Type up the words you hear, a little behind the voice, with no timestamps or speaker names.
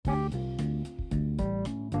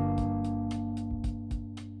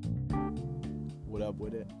up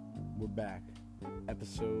with it? We're back.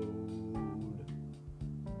 Episode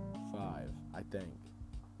 5, I think.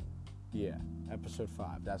 Yeah, episode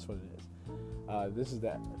 5. That's what it is. This is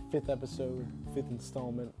the 5th episode, 5th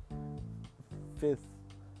installment, 5th.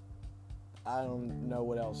 I don't know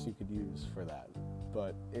what else you could use for that,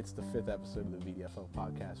 but it's the 5th episode of the VDFO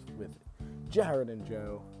podcast with Jared and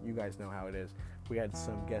Joe. You guys know how it is. We had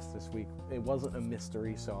some guests this week. It wasn't a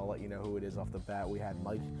mystery, so I'll let you know who it is off the bat. We had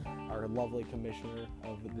Mike, our lovely commissioner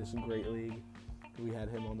of this great league. We had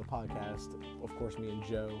him on the podcast. Of course, me and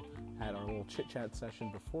Joe had our little chit-chat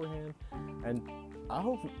session beforehand. And I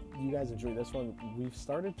hope you guys enjoy this one. We've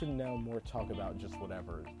started to now more talk about just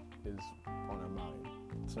whatever is on our mind.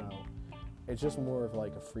 So it's just more of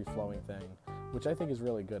like a free-flowing thing, which I think is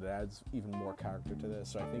really good. It adds even more character to this.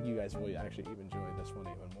 So I think you guys will actually even enjoy this one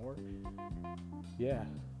even more. Yeah,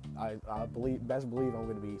 I best believe I'm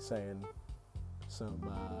going to be saying some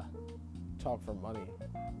talk for money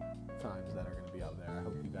times that are going to be out there. I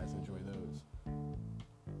hope you guys enjoy those.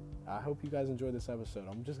 I hope you guys enjoy this episode.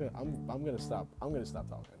 I'm going to stop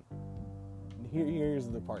talking. Here's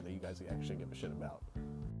the part that you guys actually give a shit about.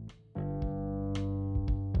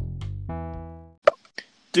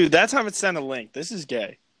 Dude, that time it sent a link. This is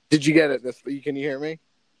gay. Did you get it? Can you hear me?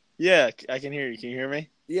 Yeah, I can hear you. Can you hear me?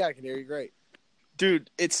 Yeah, I can hear you great.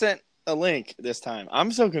 Dude, it sent a link this time.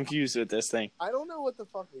 I'm so confused with this thing. I don't know what the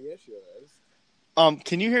fuck the issue is.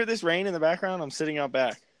 Can you hear this rain in the background? I'm sitting out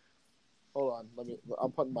back. Hold on.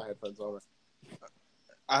 I'm putting my headphones on.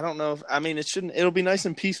 I don't know it shouldn't. It'll be nice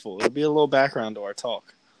and peaceful. It'll be a little background to our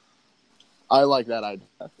talk. I like that idea.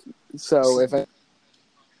 So if I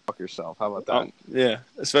fuck yourself, how about that? Yeah,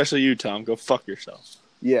 especially you, Tom. Go fuck yourself.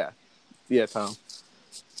 Yeah, Tom.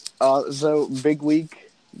 So big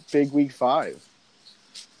week 5.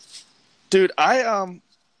 Dude,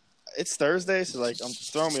 it's Thursday, so I'm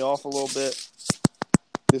throwing me off a little bit.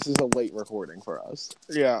 This is a late recording for us.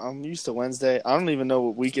 Yeah, I'm used to Wednesday. I don't even know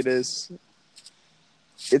what week it is.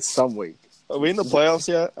 It's some week. Are we in the playoffs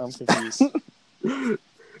yet? I'm confused.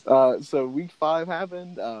 So week 5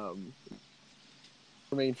 happened.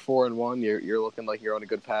 Remain 4-1. You're looking like you're on a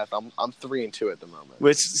good path. I'm 3-2 at the moment,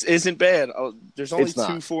 which isn't bad. There's only 2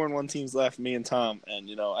 4-1 teams left, me and Tom, and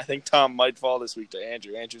I think Tom might fall this week to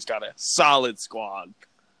Andrew. Andrew's got a solid squad.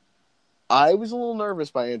 I was a little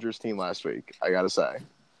nervous by Andrew's team last week, I gotta say.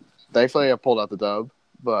 Thankfully, I pulled out the dub,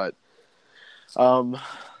 but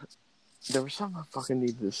there was something I fucking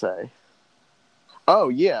needed to say. Oh,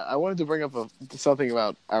 yeah, I wanted to bring up something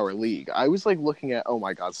about our league. I was, looking at, oh,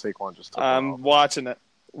 my God, Saquon just took I'm off. watching it.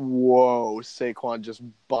 Whoa, Saquon just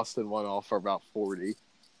busted one off for about 40.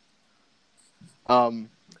 To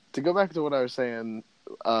go back to what I was saying,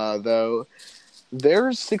 though,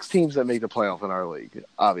 there's 6 teams that make the playoff in our league,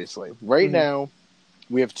 obviously. Right now,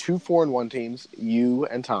 we have 2 4-1 teams, you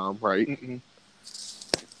and Tom, right?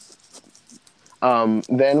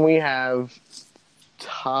 Then we have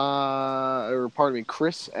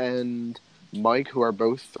Chris and Mike, who are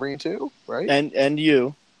both 3-2, right? And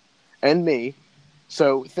you. And me.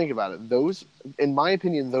 So think about it. Those, in my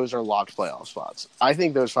opinion, those are locked playoff spots. I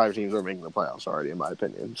think those 5 teams are making the playoffs already, in my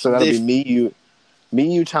opinion. So that'll be me,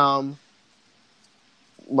 you, Tom,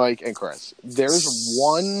 Mike, and Chris. There's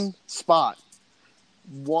one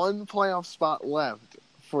playoff spot left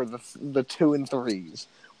for the 2 and 3s,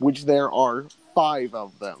 which there are 5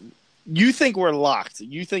 of them. You think we're locked?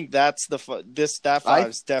 You think that's that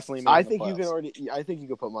 5's definitely making the playoffs? I think you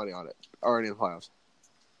could put money on it already in the playoffs.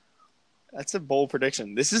 That's a bold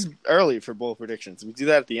prediction. This is early for bold predictions. We do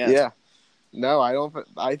that at the end. Yeah. No, I don't.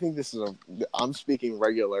 I think this is I'm speaking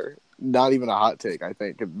regular, not even a hot take. I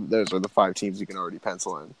think those are the 5 teams you can already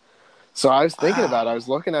pencil in. So I was thinking about it. I was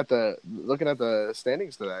looking at the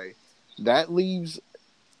standings today. That leaves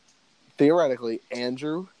theoretically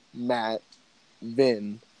Andrew, Matt,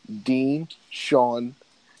 Vin, Dean, Sean,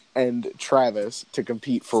 and Travis to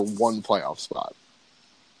compete for 1 playoff spot.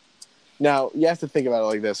 Now, you have to think about it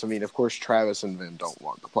like this. I mean, of course, Travis and Vin don't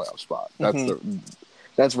want the playoff spot.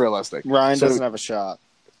 That's realistic. Ryan doesn't have a shot.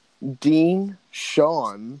 Dean,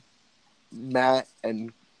 Sean, Matt,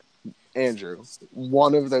 and Andrew,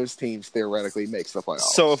 one of those teams theoretically makes the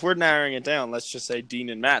playoffs. So if we're narrowing it down, let's just say Dean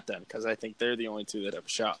and Matt then, because I think they're the only 2 that have a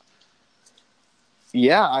shot.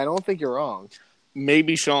 Yeah, I don't think you're wrong.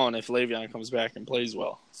 Maybe Sean if Le'Veon comes back and plays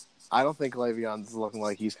well. I don't think Le'Veon's looking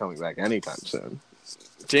like he's coming back anytime soon.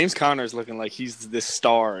 James Conner's looking like he's this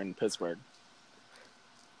star in Pittsburgh.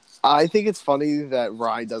 I think it's funny that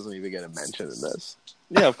Ryan doesn't even get a mention in this.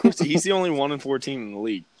 Yeah, of course. He's the only 1-4 team in the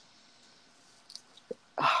league.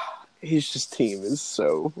 His team is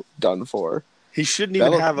so done for. He shouldn't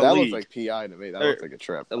even have a league. That league. looks like PI to me. That looks like a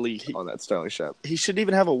trip. A league. On that Sterling ship. He shouldn't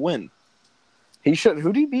even have a win. He should.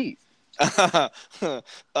 Who'd he beat?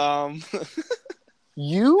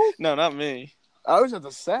 You? No, not me. I was about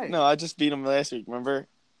to say. No, I just beat him last week. Remember?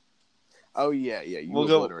 Oh yeah. You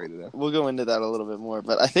obliterated him. We'll go into that a little bit more,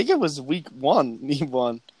 but I think it was week 1 he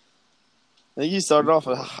won. I think he started off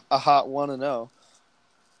a hot 1-0.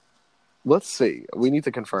 Let's see. We need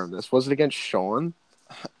to confirm this. Was it against Sean?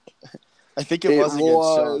 I think it was against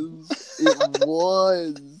Sean. It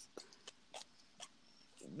was.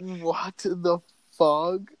 What the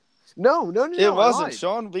fuck? No. It wasn't.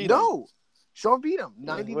 Sean beat him. No. Sean beat him.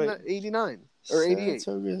 89 or 88.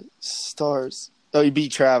 Stars. Oh, he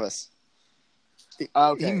beat Travis.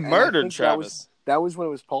 Okay. He murdered Travis. That was when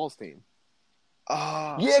it was Paul's team.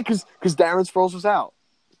 Oh. Yeah, because Darren Sproles was out.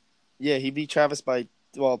 Yeah, he beat Travis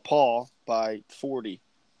Paul by 40.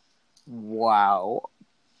 Wow.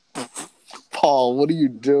 Paul, what are you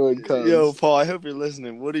doing, cuz? Yo, Paul, I hope you're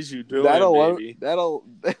listening. What is you doing, baby? That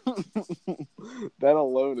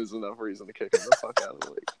alone is enough reason to kick him the fuck out of the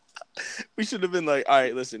league. We should have been like, all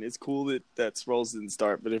right, listen, it's cool that Sproles didn't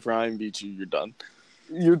start, but if Ryan beats you, you're done.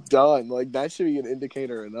 You're done. Like, that should be an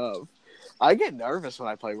indicator enough. I get nervous when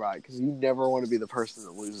I play Ryan because you never want to be the person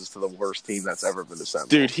that loses to the worst team that's ever been assembled.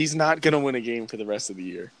 Dude, he's not going to win a game for the rest of the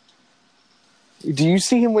year. Do you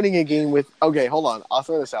see him winning a game with... Okay, hold on. I'll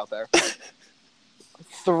throw this out there.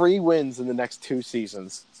 3 wins in the next 2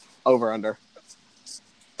 seasons. Over, under.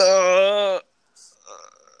 I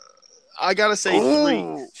got to say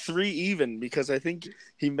 3. 3 even, because I think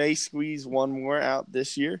he may squeeze one more out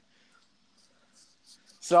this year.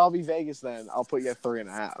 So I'll be Vegas then. I'll put you at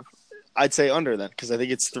 3.5. I'd say under then, because I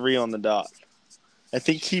think it's 3 on the dot. I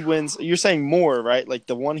think he wins... You're saying more, right? Like,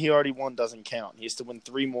 the one he already won doesn't count. He has to win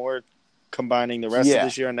 3 more, combining the rest of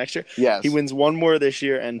this year and next year. Yes. He wins 1 more this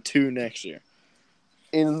year and 2 next year.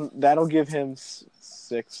 That'll give him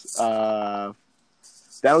 6... that'll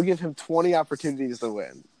give him 20 opportunities to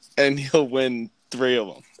win. And he'll win 3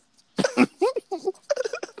 of them.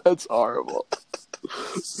 That's horrible.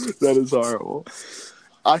 That is horrible.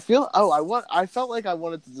 I felt like I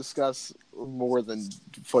wanted to discuss more than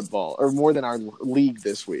football or more than our league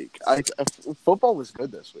this week. Football was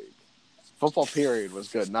good this week. Football period was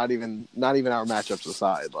good. Not even our matchups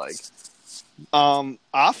aside. Like,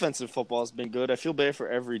 offensive football has been good. I feel bad for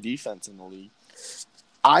every defense in the league.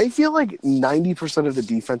 I feel like 90% of the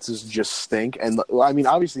defenses just stink. And I mean,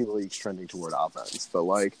 obviously the league's trending toward offense, but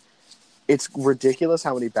like, it's ridiculous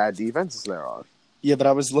how many bad defenses there are. Yeah, but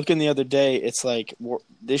I was looking the other day. It's like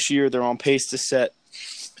this year they're on pace to set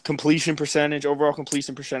overall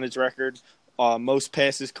completion percentage record, most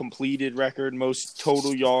passes completed record, most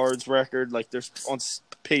total yards record. Like they're on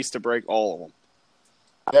pace to break all of them.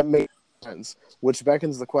 That makes sense. Which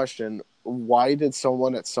beckons the question: why did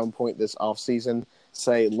someone at some point this offseason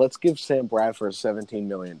say, "Let's give Sam Bradford $17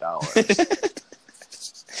 million"?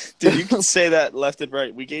 Dude, you can say that left and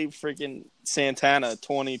right. We gave freaking Santana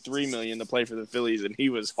 $23 million to play for the Phillies, and he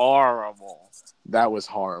was horrible. That was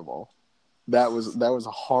horrible. That was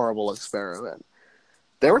a horrible experiment.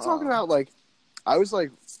 They were talking about like, I was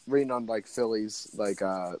like reading on like Phillies, like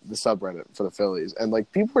the subreddit for the Phillies, and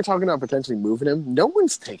like people were talking about potentially moving him. No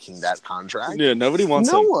one's taking that contract. Yeah, nobody wants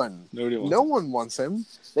him. No one wants him.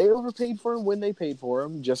 They overpaid for him when they paid for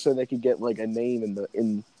him, just so they could get like a name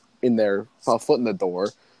in their foot in the door.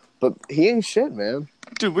 But he ain't shit, man.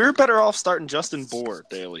 Dude, we were better off starting Justin Bohr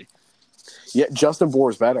daily. Yeah, Justin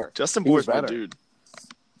Bohr's better. Justin Bohr's better, dude.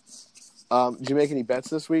 Did you make any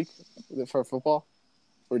bets this week for football,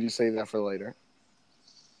 or do you save that for later?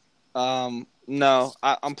 No,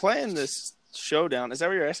 I'm playing this showdown. Is that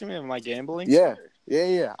what you're asking me? Am I gambling? Yeah.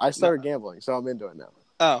 I started gambling, so I'm into it now.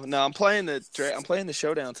 Oh no, I'm playing the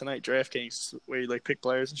showdown tonight, DraftKings, where you like pick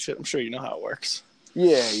players and shit. I'm sure you know how it works.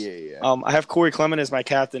 Yeah. I have Corey Clement as my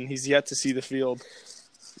captain. He's yet to see the field.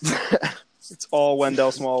 It's all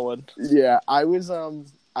Wendell Smallwood. Yeah, I was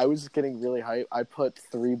getting really hyped. I put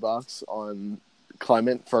 $3 on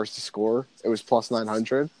Clement first to score. It was plus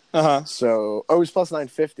 900. So it was plus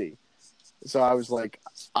 950. So I was like,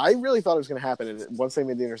 I really thought it was going to happen. And once they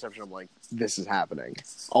made the interception, I'm like, this is happening.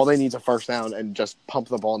 All they need is a first down and just pump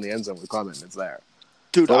the ball in the end zone with Clement. It's there.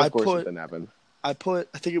 Dude, but of course it didn't happen. I think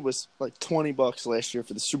it was like $20 last year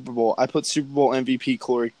for the Super Bowl. I put Super Bowl MVP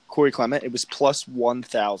Corey Clement. It was plus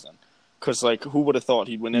 1,000. Because, like, who would have thought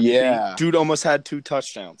he'd win MVP? Yeah. Dude almost had 2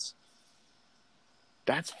 touchdowns.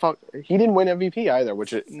 He didn't win MVP either,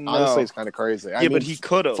 which honestly is kind of crazy. But he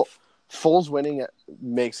could have. Foles winning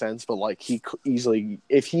makes sense, but like he easily,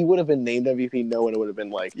 if he would have been named MVP, no one would have been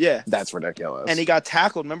like, Yeah. that's ridiculous. And he got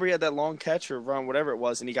tackled. Remember he had that long catch or run, whatever it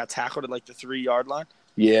was, and he got tackled at like the 3-yard line?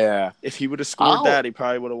 Yeah. If he would have scored that, he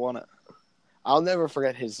probably would have won it. I'll never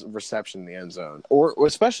forget his reception in the end zone, or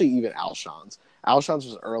especially even Alshon's. Alshon's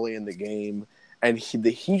was early in the game, and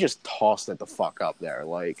he just tossed it the fuck up there.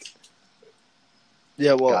 Like,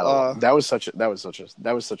 yeah, well, that was such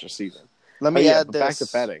a season. Let me add this. Back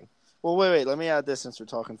to betting. Well, wait. Let me add this since we're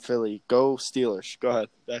talking Philly. Go Steelers. Go ahead.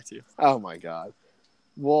 Back to you. Oh my god.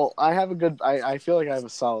 Well, I have I feel like I have a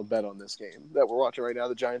solid bet on this game that we're watching right now.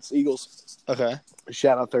 The Giants Eagles. Okay.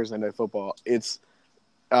 Shout out Thursday Night Football. It's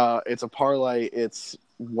a parlay. It's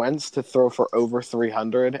Wentz to throw for over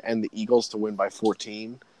 300 and the Eagles to win by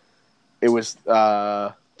 14. It was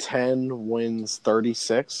 10 wins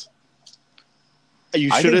 36. You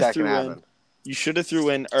should have threw in. You should have threw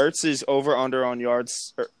in Ertz's over-under on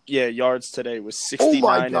yards. Yards today was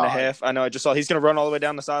 69 and a half. I know. I just saw he's going to run all the way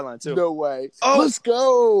down the sideline, too. No way. Oh! Let's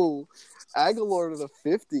go. Aguilar to the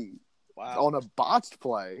 50. Wow. On a botched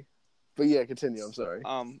play. But yeah, continue. I'm sorry.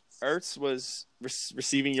 Ertz was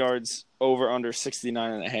receiving yards over-under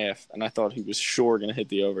 69 and a half, and I thought he was sure going to hit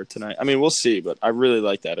the over tonight. I mean, we'll see, but I really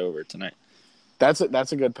like that over tonight. That's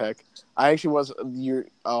a good pick. I actually you're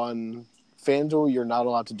on FanDuel, you're not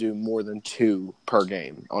allowed to do more than 2 per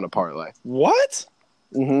game on a parlay. What?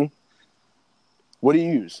 Mm-hmm. What do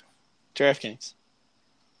you use? DraftKings.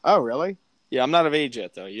 Oh, really? Yeah, I'm not of age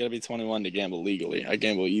yet, though. You got to be 21 to gamble legally. I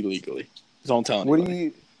gamble illegally. Don't tell anybody. What do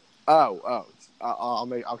you? Oh.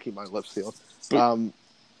 I'll keep my lips sealed.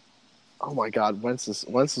 Oh my God, Wentz is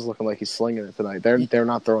looking like he's slinging it tonight. They're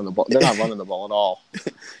not throwing the ball. They're not running the ball at all.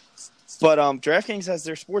 But DraftKings has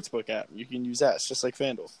their sportsbook app. You can use that. It's just like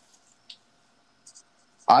FanDuel.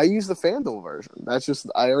 I use the FanDuel version. That's just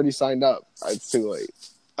I already signed up. It's too late.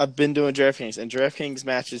 I've been doing DraftKings, and DraftKings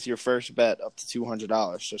matches your first bet up to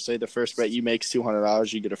 $200. So say the first bet you make is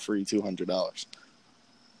 $200, you get a free $200.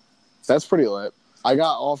 That's pretty lit. I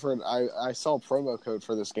got offered. I saw a promo code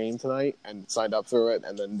for this game tonight and signed up through it,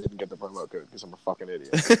 and then didn't get the promo code because I'm a fucking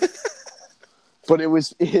idiot. But it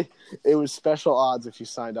was special odds if you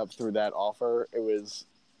signed up through that offer. It was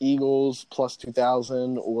Eagles plus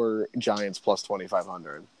 2,000 or Giants plus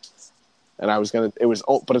 2,500, and I was gonna. It was,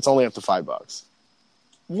 but it's only up to $5.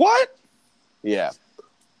 What? Yeah,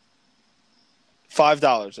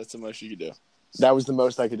 $5. That's the most you could do. that was the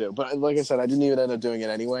most I could do. But like I said, I didn't even end up doing it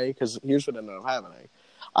anyway because here's what ended up happening.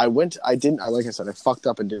 Like I said, I fucked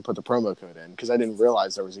up and didn't put the promo code in because I didn't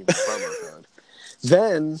realize there was even a promo code.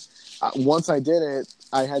 Then once I did it,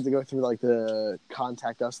 I had to go through like the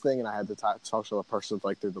contact us thing, and I had to talk to the person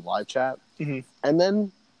like through the live chat. Mm-hmm. And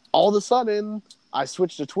then all of a sudden, I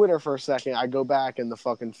switched to Twitter for a second. I go back, and the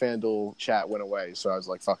fucking FanDuel chat went away. So I was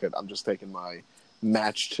like, "Fuck it, I'm just taking my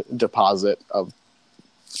matched deposit of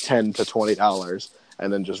 $10 to $20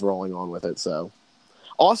 and then just rolling on with it." So,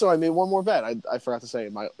 also, I made one more bet. I forgot to say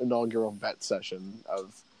in my inaugural bet session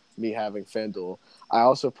of me having FanDuel, I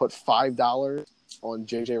also put $5 on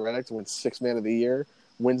JJ Redick to win Sixth Man of the Year.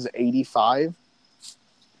 Wins 85.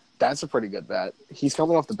 That's a pretty good bet. He's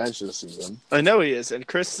coming off the bench this season. I know he is, and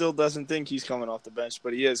Chris still doesn't think he's coming off the bench,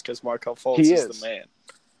 but he is because Markelle Fultz is the man.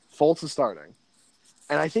 Fultz is starting.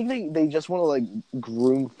 And I think they just want to like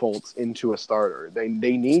groom Fultz into a starter. They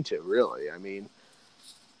need to, really. I mean,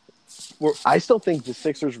 I still think the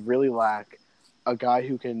Sixers really lack a guy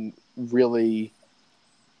who can really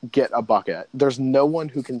get a bucket. There's no one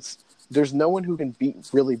who can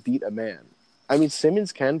really beat a man. I mean,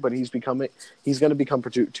 Simmons can, but he's going to become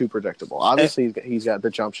too predictable. Obviously, he's got the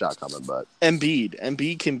jump shot coming, but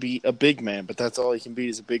Embiid can beat a big man, but that's all he can beat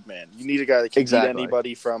is a big man. You need a guy that can beat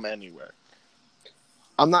anybody from anywhere.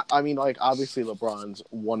 Obviously LeBron's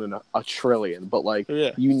one in a trillion, but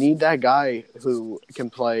you need that guy who can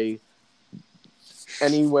play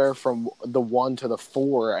anywhere from the 1 to the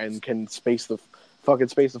 4 and can space the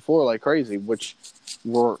floor like crazy, which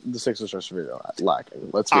the Sixers are severely lacking.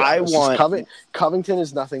 Let's be honest. Covington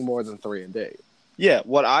is nothing more than 3-and-D. Yeah,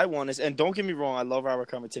 what I want is, and don't get me wrong, I love Robert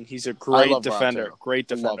Covington. He's a great defender.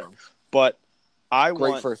 But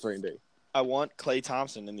great for a 3-and-D. I want Klay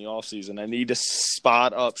Thompson in the offseason. I need a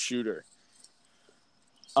spot-up shooter.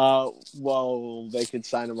 Well, they could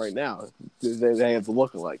sign him right now. They have the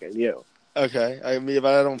look-alike and you. Okay, I mean,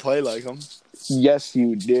 but I don't play like him. Yes,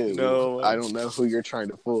 you do. No. I don't know who you're trying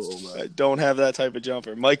to fool. But... I don't have that type of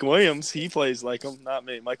jumper. Mike Williams, he plays like him, not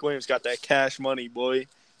me. Mike Williams got that cash money, boy.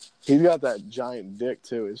 He's got that giant dick,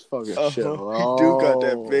 too. His fucking shit. He do got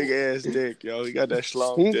that big-ass dick, yo. He got that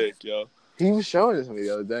schlong dick, yo. He was showing it to me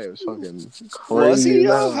the other day. It was fucking crazy. Was he,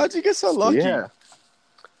 yo? How'd you get so lucky? Yeah.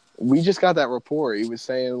 We just got that report. He was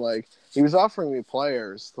saying like he was offering me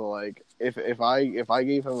players to like if I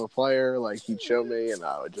gave him a player like he'd show me and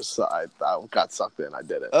I got sucked in. I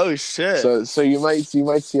did it. Oh shit. So you might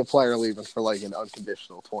see a player leaving for like an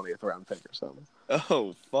unconditional 20th round pick or something.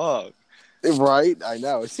 Oh fuck. Right? I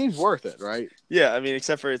know. It seems worth it, right? Yeah, I mean,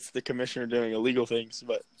 except for it's the commissioner doing illegal things,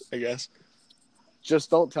 but I guess. Just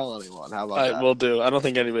don't tell anyone. How about I that? will do. I don't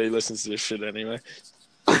think anybody listens to this shit anyway.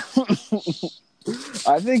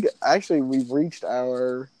 I think actually we've reached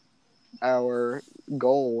our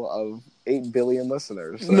goal of 8 billion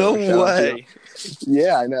listeners. So No shout out to way. you.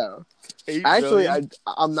 Yeah, I know. 8 Actually, billion?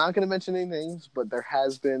 I'm not going to mention any names, but there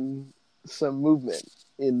has been some movement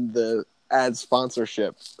in the ad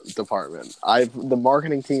sponsorship department. The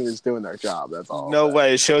marketing team is doing their job. That's all. No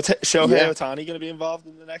way. Is Shohei Yeah. Ohtani going to be involved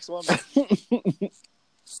in the next one?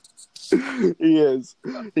 He is.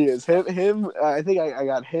 Him. I think I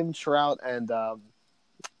got him, Trout, and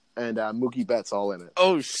Mookie Betts all in it.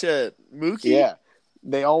 Oh shit, Mookie. Yeah,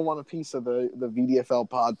 they all want a piece of the VDFL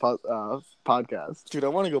podcast. Dude, I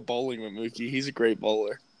want to go bowling with Mookie. He's a great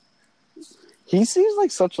bowler. He seems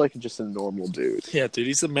like such like just a normal dude. Yeah, dude,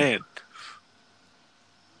 he's a man.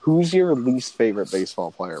 Who's your least favorite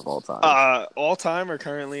baseball player of all time? All time or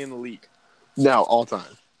currently in the league? No, all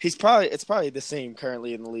time. It's probably the same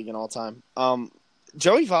currently in the league and all time.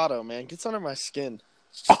 Joey Votto, man, gets under my skin.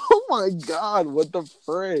 Oh my god, what the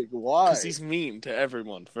frig? Why? Because he's mean to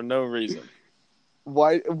everyone for no reason.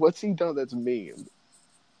 Why? What's he done that's mean?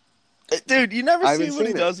 Dude, you never I see haven't what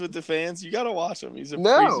he seen it. does with the fans. You gotta watch him.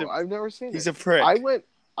 I've never seen He's it. a prick.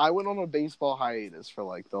 I went on a baseball hiatus for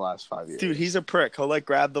like the last 5 years. Dude, he's a prick. He'll like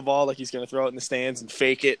grab the ball like he's gonna throw it in the stands and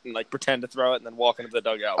fake it and like pretend to throw it and then walk into the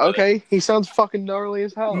dugout. with Okay, he sounds fucking gnarly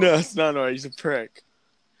as hell. it. No, it's not right. He's a prick.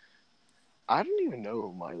 I don't even know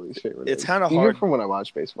who my least favorite is. It's kinda Even hard. from when I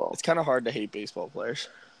watch baseball. It's kind of hard to hate baseball players.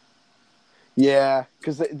 Yeah,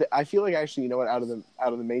 because I feel like actually, you know what? Out of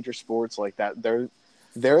the major sports like that, they're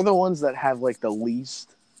the ones that have like the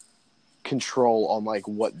least control on like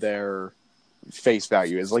what their face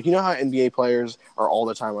value is. Like, you know how NBA players are all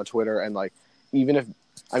the time on Twitter, and like even if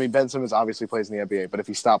Ben Simmons obviously plays in the NBA, but if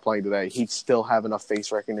he stopped playing today, he'd still have enough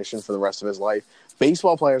face recognition for the rest of his life.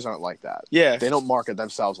 Baseball players aren't like that. Yeah. They don't market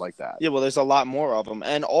themselves like that. Yeah, well, there's a lot more of them.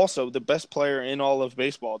 And also, the best player in all of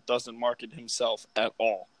baseball doesn't market himself at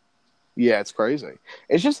all. Yeah, it's crazy.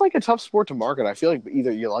 It's just like a tough sport to market. I feel like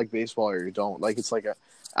either you like baseball or you don't. Like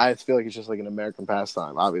I feel like it's just like an American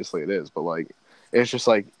pastime. Obviously it is, but like it's just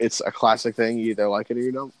like it's a classic thing. You either like it or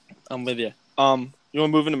you don't. I'm with you. You want to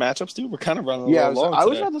move into matchups, dude? We're kind of running a Yeah, little long I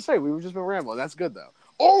was today. about to say we were just been rambling. That's good though.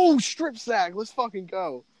 Oh, strip sack. Let's fucking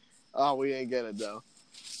go. Oh, we ain't get it though.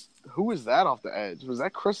 Who was that off the edge? Was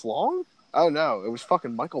that Chris Long? Oh no, it was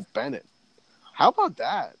fucking Michael Bennett. How about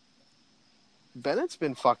that? Bennett's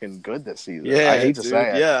been fucking good this season. Yeah, I hate to dude,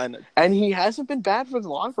 say it. Yeah, And he hasn't been bad for the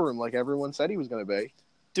locker room like everyone said he was going to be.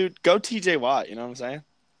 dude, go TJ Watt. You know what I'm saying?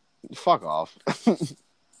 Fuck off.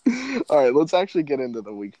 All right, let's actually get into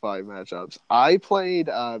the Week 5 matchups. I played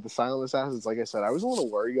the Silent Assassins. Like I said, I was a little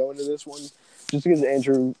worried going into this one just because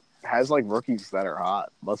Andrew has like rookies that are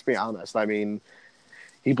hot. Let's be honest. I mean,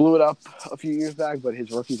 he blew it up a few years back, but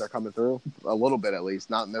his rookies are coming through a little bit at least.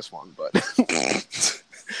 Not in this one, but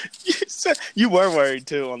You were worried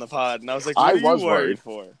too on the pod, and I was like, "What I are you was worried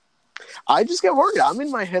worried. for?" I just get worried. I'm in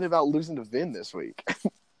my head about losing to Vin this week.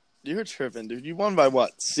 You're tripping, dude. You won by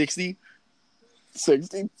what? 60?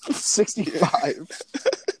 60, 65,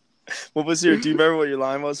 What was your? Do you remember what your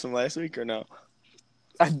line was from last week or no?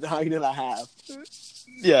 a 9.5.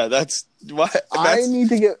 Yeah, that's what. I need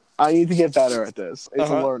to get better at this. It's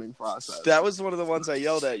Uh-huh. a learning process. That was one of the ones I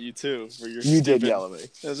yelled at you too for your. You did stupid- yell at me.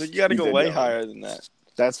 I was like, you got to You go did way yell at me. higher than that.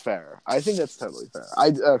 That's fair. I think that's totally fair.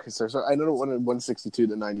 Okay, sir. So I know it went 162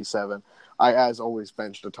 to 97. I, as always,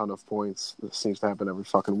 benched a ton of points. This seems to happen every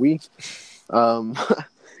fucking week.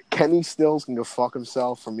 Kenny Stills can go fuck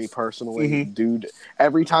himself. For me personally, Mhm. dude,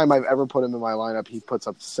 every time I've ever put him in my lineup, he puts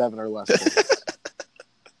up 7 or less points.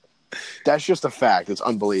 That's just a fact. It's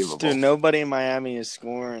unbelievable. Dude, nobody in Miami is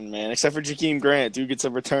scoring, man, except for Jakeem Grant. Dude gets a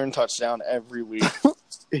return touchdown every week.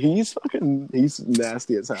 He's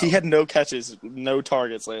nasty as hell. He had no catches, no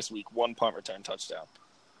targets last week. 1 punt return touchdown.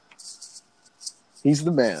 He's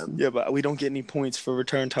the man. Yeah, but we don't get any points for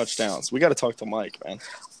return touchdowns. We got to talk to Mike, man.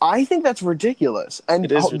 I think that's ridiculous, and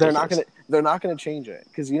It is they're not ridiculous. gonna change it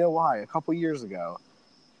because you know why? A couple years ago,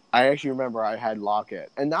 I actually remember I had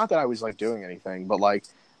Lockett, and not that I was like doing anything, but like,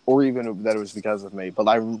 or even that it was because of me, but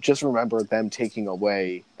I just remember them taking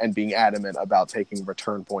away and being adamant about taking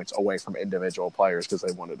return points away from individual players because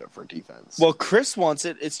they wanted it for defense. Well, Chris wants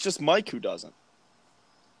it. It's just Mike who doesn't.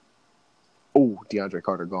 Oh, DeAndre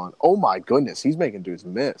Carter gone. Oh my goodness, he's making dudes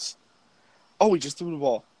miss. Oh, he just threw the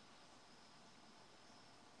ball.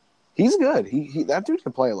 He's good. He that dude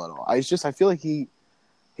can play a little. I feel like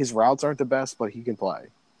his routes aren't the best, but he can play.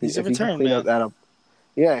 He's a If he can return clean man. that up.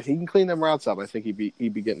 Yeah, if he can clean them routes up, I think he'd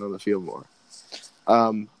be getting on the field more.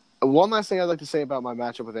 One last thing I'd like to say about my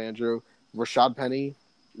matchup with Andrew, Rashad Penny.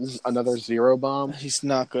 This is another zero bomb. He's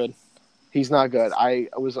not good. He's not good.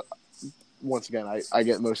 Once again, I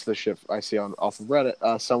get most of the shit I see off of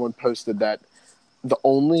Reddit. Someone posted that the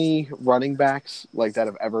only running backs like that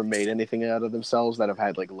have ever made anything out of themselves that have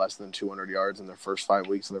had like less than 200 yards in their first 5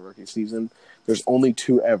 weeks of the rookie season. There's only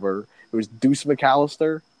two ever. It was Deuce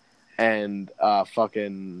McAllister and I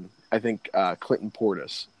think Clinton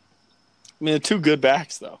Portis. I mean, they're two good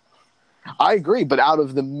backs though. I agree, but out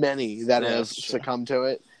of the many that have that's true. succumbed to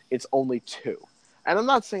it, it's only two. And I'm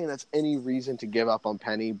not saying that's any reason to give up on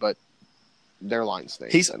Penny, but their line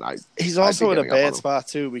stinks. He's also at a bad spot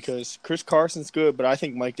too because Chris Carson's good, but I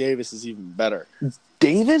think Mike Davis is even better.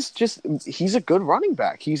 Davis he's a good running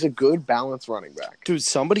back. He's a good balanced running back. Dude,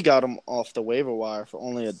 somebody got him off the waiver wire for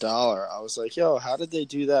only $1. I was like, yo, how did they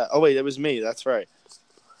do that? Oh wait, it was me. That's right.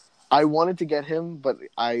 I wanted to get him, but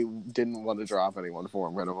I didn't want to drop anyone for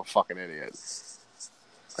him. I'm a fucking idiot.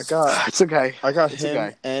 It's okay. I got It's him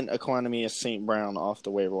okay. and Equanimous St. Brown off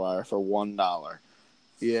the waiver wire for $1.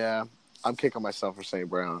 Yeah, I'm kicking myself for St.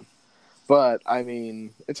 Brown. But, I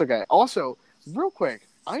mean, it's okay. Also, real quick,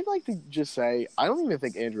 I'd like to just say, I don't even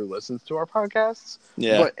think Andrew listens to our podcasts.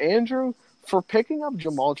 Yeah. But Andrew, for picking up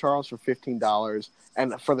Jamal Charles for $15,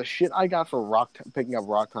 and for the shit I got for picking up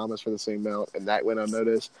Rock Thomas for the same amount, and that went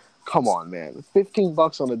unnoticed, come on, man.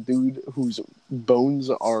 $15 on a dude whose bones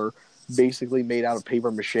are basically made out of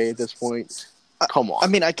paper mache at this point. Come on. I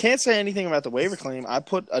mean, I can't say anything about the waiver claim. I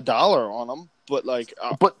put $1 on him, but like,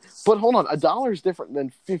 but hold on, $1 is different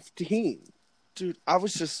than 15. Dude, I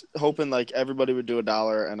was just hoping like everybody would do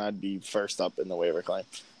 $1 and I'd be first up in the waiver claim.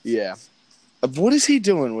 Yeah. What is he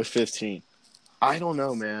doing with 15? I don't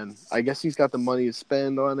know, man. I guess he's got the money to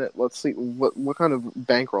spend on it. Let's see what kind of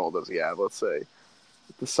bankroll does he have? Let's see.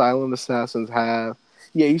 The Silent Assassins have.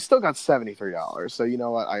 Yeah, you still got $73. So you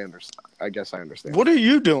know what? I understand. I guess I understand. What are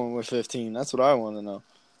you doing with 15? That's what I want to know.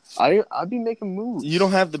 I'd be making moves. You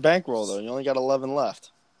don't have the bankroll though. You only got 11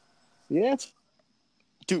 left. Yeah,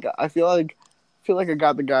 dude. I feel like I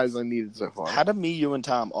got the guys I needed so far. How do me, you, and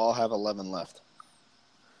Tom all have 11 left?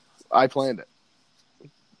 I planned it.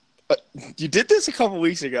 You did this a couple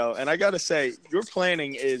weeks ago, and I gotta say, your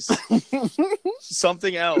planning is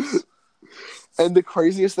something else. And the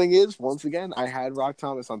craziest thing is, once again, I had Rock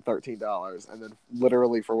Thomas on $13, and then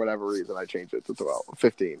literally for whatever reason, I changed it to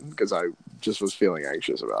 15 because I just was feeling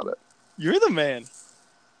anxious about it. You're the man.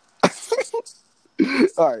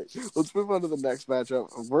 All right, let's move on to the next matchup.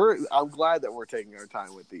 I'm glad that we're taking our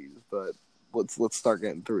time with these, but let's start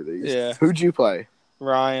getting through these. Yeah. Who'd you play?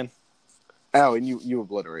 Ryan. Oh, and you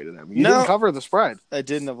obliterated him. You No. didn't cover the spread. I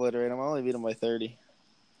didn't obliterate him. I only beat him by 30.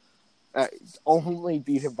 Only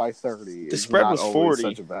beat him by 30. The spread was 40.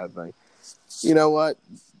 Such a bad thing. You know what?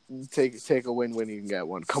 Take a win when you can get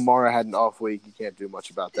one. Kamara had an off week. You can't do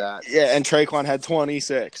much about that. Yeah, and Traquan had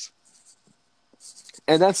 26.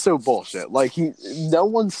 And that's so bullshit. Like no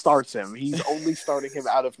one starts him. He's only starting him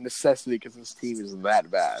out of necessity because his team is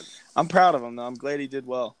that bad. I'm proud of him, though. I'm glad he did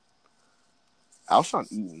well.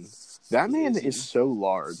 Alshon Eaton. That man is so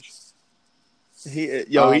large.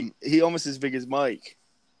 He almost as big as Mike.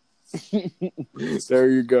 There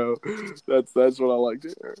you go. That's what I like to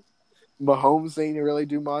hear. Mahomes didn't really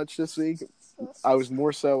do much this week. I was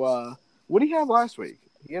more so. What did he have last week?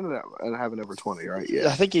 He ended up having over 20, right? Yeah.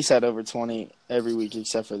 I think he's had over 20 every week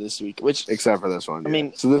except for this week. Except for this one. I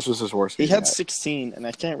mean, so this was his worst. He game had yet. 16, and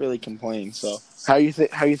I can't really complain. So how you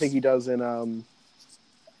think he does in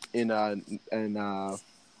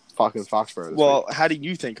fucking Foxborough? Well, how do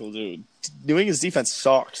you think he'll do? New England's defense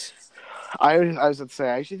sucks. I was going to say,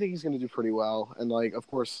 I actually think he's going to do pretty well. And, like, of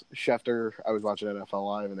course, Schefter, I was watching NFL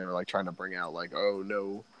Live, and they were, like, trying to bring out, like, oh,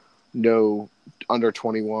 no under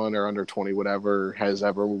 21 or under 20 whatever has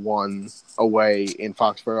ever won away in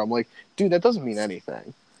Foxborough. I'm like, dude, that doesn't mean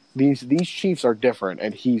anything. These Chiefs are different,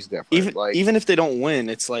 and he's different. Even if they don't win,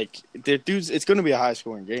 it's like, it's going to be a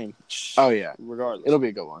high-scoring game. Oh, yeah. Regardless. It'll be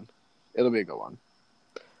a good one.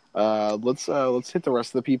 Let's hit the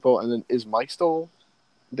rest of the people, and then is Mike still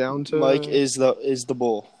down to? Mike is the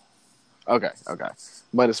bull. Okay.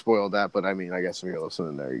 Might have spoiled that, but I mean, I guess if you're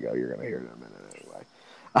listening, there you go. You're gonna hear it in a minute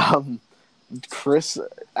anyway. Chris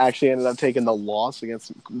actually ended up taking the loss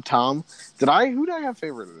against Tom. Who did I have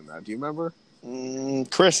favorited in that? Do you remember?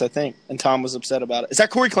 Chris, I think, and Tom was upset about it. Is that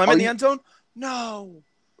Corey Clement in the end zone? No.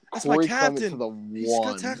 That's Corey my Clement captain. to the He just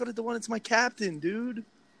got 1. tackled at the 1. It's my captain, dude.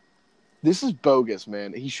 This is bogus,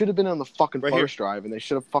 man. He should have been on the fucking Right first drive, and they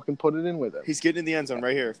should have fucking put it in with him. He's getting in the end zone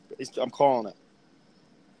right here. I'm calling it.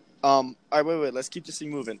 All right, wait. Let's keep this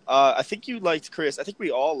thing moving. I think you liked Chris. I think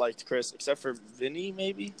we all liked Chris, except for Vinny,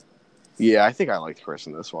 maybe. Yeah, I think I liked Chris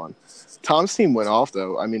in this one. Tom's team went off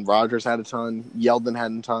though. I mean, Rodgers had a ton, Yeldon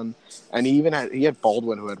had a ton, and he had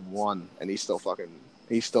Baldwin who had 1, and he still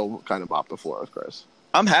kind of mopped the floor with Chris.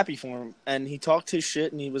 I'm happy for him, and he talked his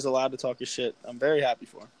shit, and he was allowed to talk his shit. I'm very happy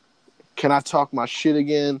for him. Can I talk my shit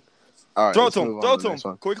again? All right, Throw let's it to move him. on Throw it the to next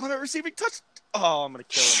him. one. Corey Clement receiving touch. Oh, I'm gonna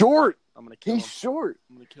kill him. Short. I'm gonna kill him. He's short.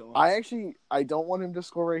 I'm gonna kill him. I don't want him to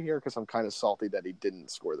score right here because I'm kind of salty that he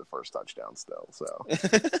didn't score the first touchdown still. So,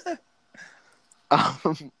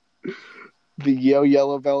 the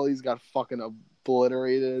Yellow Bellies got fucking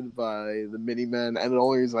obliterated by the Mini Men, and the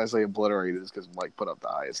only reason I say obliterated is because Mike put up the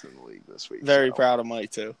highest in the league this week. Very proud of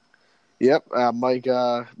Mike too. Yep, Mike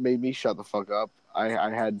made me shut the fuck up. I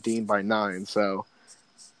had Dean by 9, so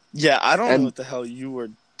Yeah, I don't know what the hell you were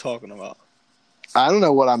talking about. I don't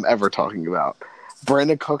know what I'm ever talking about.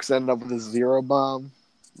 Brandon Cooks ended up with a 0 bomb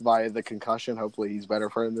via the concussion. Hopefully he's better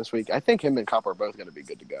for him this week. I think him and Cup are both going to be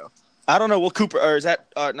good to go. I don't know. Well, Cooper, or is that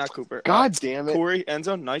not Cooper? God damn it. Corey, end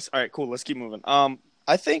zone, nice. All right, cool. Let's keep moving.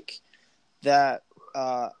 I think that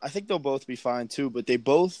I think they'll both be fine too, but they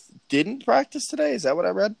both didn't practice today. Is that what I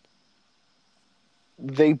read?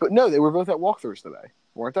 They were both at walkthroughs today,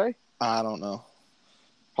 weren't they? I don't know.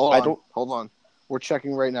 Hold on. We're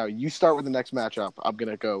checking right now. You start with the next matchup. I'm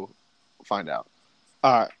gonna go find out.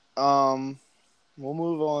 All right. We'll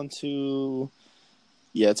move on to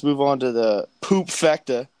let's move on to the poop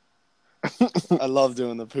fecta. I love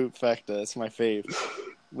doing the poop fecta. It's my fave.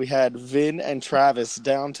 We had Vin and Travis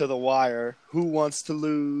down to the wire. Who wants to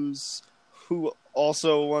lose? Who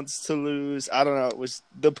also wants to lose? I don't know. It was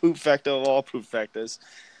the poop fecta of all poop fectas.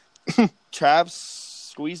 Travis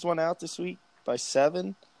squeezed one out this week by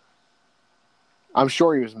 7. I'm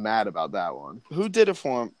sure he was mad about that one. Who did it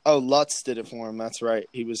for him? Oh, Lutz did it for him. That's right.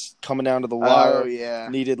 He was coming down to the wire. Oh, yeah.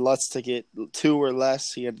 Needed Lutz to get 2 or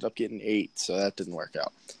less. He ended up getting 8, so that didn't work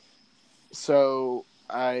out. So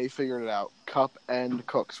I figured it out. Cup and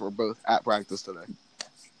Cooks were both at practice today.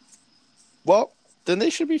 Well, then they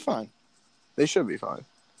should be fine. They should be fine.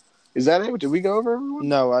 Is that it? Did we go over everyone?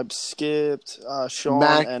 No, I've skipped Sean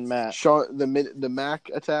and Matt. Sean, the Mac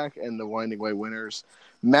attack and the Winding Way winners.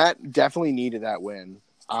 Matt definitely needed that win.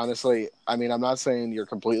 Honestly, I mean, I'm not saying you're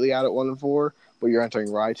completely out at 1-4, but you're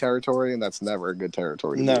entering Rye territory, and that's never a good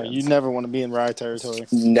territory to be in. You never want to be in Rye territory.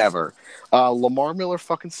 Never. Lamar Miller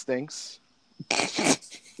fucking stinks.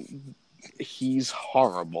 He's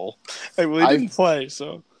horrible. Hey, well, he didn't play,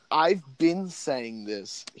 so. I've been saying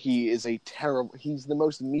this. He's the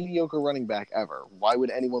most mediocre running back ever. Why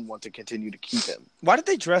would anyone want to continue to keep him? Why did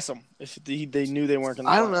they dress him if they knew they weren't going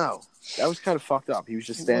to play? I don't know. That was kind of fucked up. He was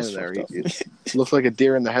just standing there. He looked like a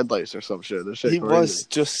deer in the headlights or some shit. He was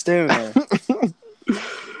just standing there.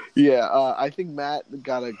 Yeah, I think Matt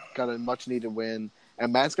got a much needed win,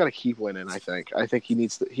 and Matt's got to keep winning. I think he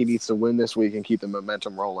needs to win this week and keep the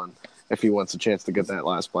momentum rolling if he wants a chance to get that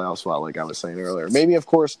last playoff spot, like I was saying earlier. Maybe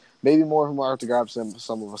more of them are have to grab some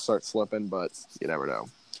of us start slipping, but you never know.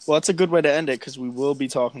 Well, that's a good way to end it because we will be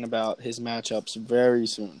talking about his matchups very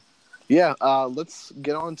soon. Yeah, let's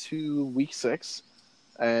get on to week 6,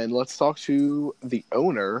 and let's talk to the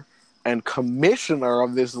owner and commissioner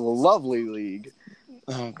of this lovely league.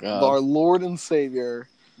 Oh, God. Our Lord and Savior,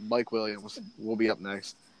 Mike Williams, will be up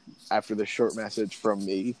next after this short message from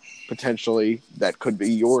me. Potentially, that could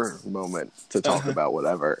be your moment to talk about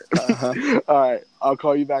whatever. All right, I'll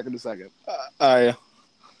call you back in a second. Yeah. All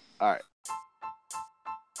right.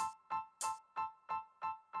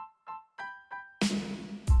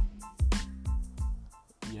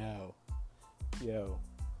 Yo.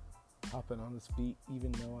 Hopping on this beat,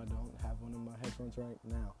 even though I don't have one in my headphones right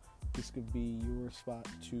now. This could be your spot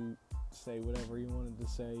to say whatever you wanted to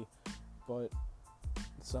say, but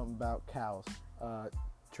something about cows.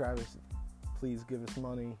 Travis, please give us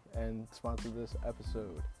money and sponsor this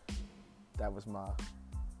episode. That was my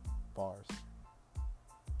bars.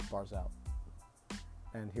 Bars out.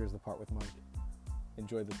 And here's the part with Mike.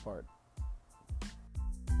 Enjoy this part.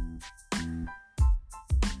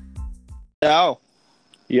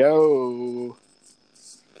 Yo.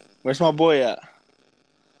 Where's my boy at?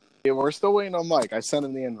 Yeah, we're still waiting on Mike. I sent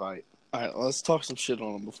him the invite. All right, let's talk some shit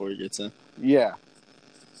on him before he gets in. Yeah.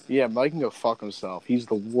 Yeah, Mike can go fuck himself. He's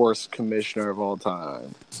the worst commissioner of all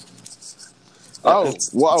time.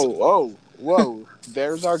 Whoa.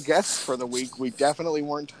 There's our guests for the week. We definitely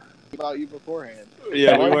weren't about you beforehand.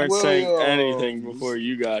 Yeah, we Mike weren't saying Williams. anything before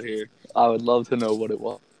you got here. I would love to know what it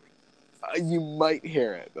was. You might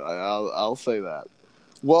hear it. I'll say that.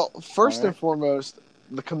 Well, first All right. and foremost,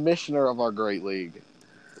 the commissioner of our great league,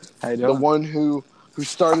 How you the doing? one who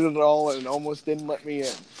started it all and almost didn't let me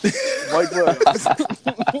in, Mike Williams.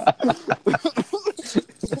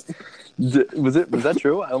 Was that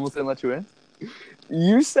true? I almost didn't let you in.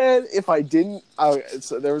 You said if I didn't,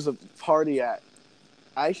 so there was a party at,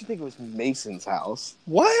 I actually think it was Mason's house,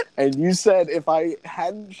 What? and you said if I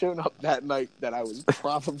hadn't shown up that night, that I was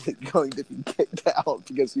probably going to be kicked out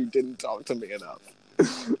because you didn't talk to me enough.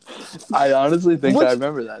 I honestly think Which- I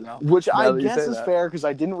remember that now. Which Now I that you guess say is that. fair because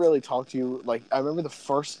I didn't really talk to you. Like, I remember the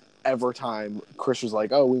first ever time Chris was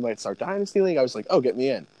like, "Oh, we might start Dynasty League." I was like, "Oh, get me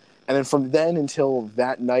in." And then from then until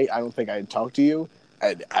that night, I don't think I had talked to you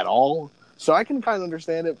at all. So I can kind of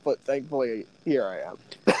understand it, but thankfully, here I am.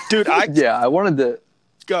 Dude, Yeah, I wanted to.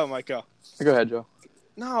 go, Mike, go. Go ahead, Joe.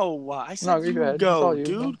 No, I said No, you go ahead. It's go, all you,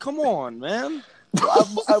 dude. man. Come on, man.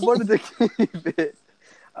 I wanted to keep it.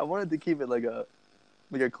 I wanted to keep it like a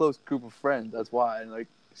close group of friends. That's why. And like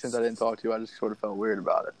since I didn't talk to you, I just sort of felt weird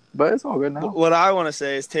about it. But it's all good now. What I want to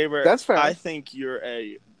say is, Tabor, That's fair. I think you're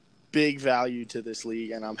a big value to this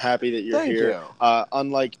league, and I'm happy that you're Thank here. you.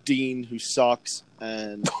 Unlike Dean, who sucks,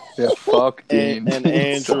 and Yeah, fuck Dean. and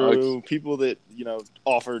Andrew, people that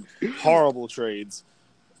offered horrible trades,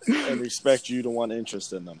 and respect you to want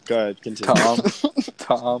interest in them. Go ahead, continue.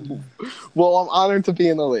 Tom. Well, I'm honored to be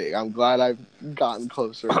in the league. I'm glad I've gotten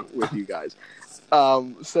closer with you guys.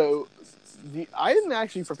 So I didn't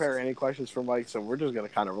actually prepare any questions for Mike, so we're just gonna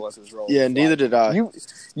kind of let this roll. Yeah, neither did I. You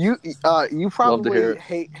hear probably it.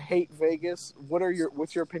 hate Vegas.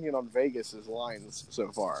 What's your opinion on Vegas's lines so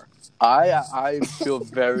far? I feel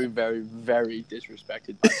very, very, very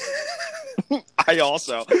disrespected by this.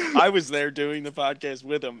 I was there doing the podcast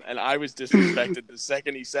with him, and I was disrespected the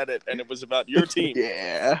second he said it, and it was about your team.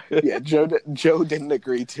 Yeah. Joe didn't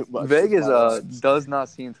agree too much. Vegas by the way. does not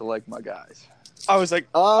seem to like my guys. I was like,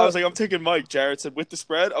 I'm taking Mike. Jared said with the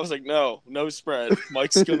spread. I was like, no spread.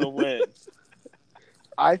 Mike's gonna win.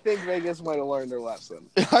 I think Vegas might have learned their lesson.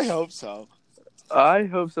 I hope so. I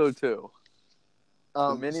hope so too. The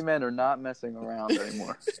Um, mini men are not messing around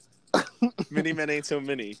anymore. Mini men ain't so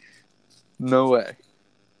mini. No way.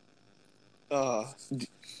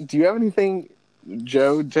 do you have anything,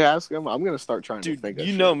 Joe, to ask him? I'm gonna start trying to Dude, think. Of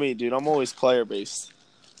you shit. know me, dude. I'm always player based.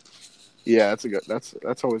 Yeah,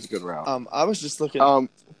 that's always a good route. I was just looking. Um,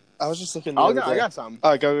 I was just looking. The I other day. got some.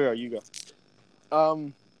 All right, go. You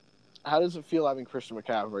go. How does it feel having Christian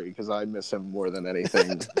McCaffrey? Because I miss him more than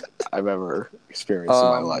anything I've ever experienced in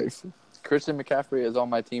my life. Christian McCaffrey is on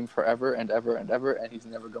my team forever and ever and ever, and he's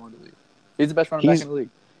never going to leave. He's the best running back in the league.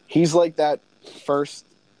 He's like that first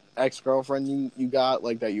ex-girlfriend you got,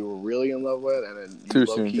 like that you were really in love with, and then you Too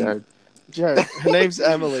low-key- soon, Jared. Jared, her name's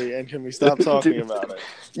Emily, and can we stop talking about it?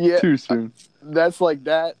 Yeah, Too soon. that's like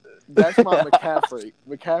that. That's my McCaffrey.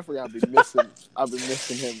 McCaffrey, I've been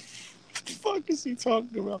missing him. What the fuck is he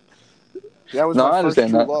talking about? That was No, my I first understand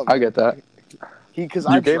true that. love. I get that. Because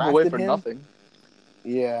You I gave him away drafted for him. nothing.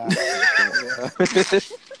 Yeah.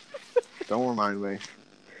 Don't remind me.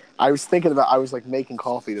 I was like making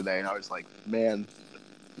coffee today, and I was like, man,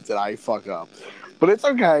 did I fuck up? But it's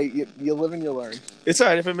okay. You live and you learn. It's all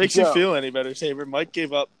right if it makes you Joe. feel any better, Tabor. Mike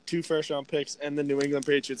gave up 2 first-round picks and the New England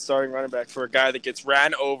Patriots starting running back for a guy that gets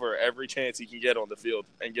ran over every chance he can get on the field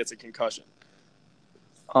and gets a concussion.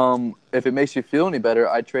 If it makes you feel any better,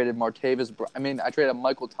 I traded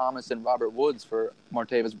Michael Thomas and Robert Woods for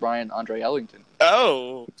Martavis Bryant, Andre Ellington.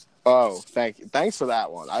 Oh, Thank you. Thanks for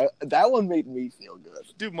that one. That one made me feel good.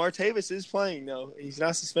 dude, Martavis is playing though. He's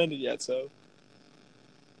not suspended yet, so.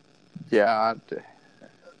 Yeah, I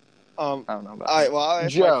Um. don't know about All right. that. Well, I'll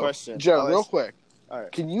ask my question. Joe, I'll real ask- quick. All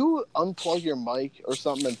right. Can you unplug your mic or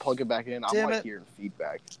something and plug it back in? I'm Damn like it. hearing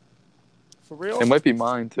feedback. For real? It might be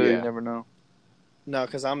mine, too. Yeah. You never know. No,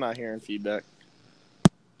 because I'm not hearing feedback.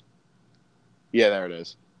 Yeah, there it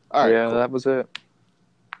is. All right. yeah, cool. that was it.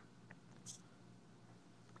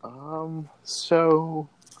 So,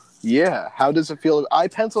 yeah, how does it feel? I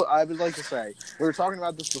would like to say, we were talking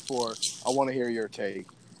about this before. I want to hear your take.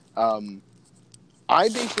 I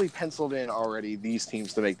basically penciled in already these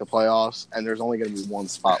teams to make the playoffs, and there's only going to be one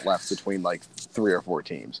spot left between like 3 or 4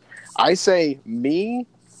 teams. I say me,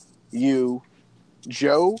 you,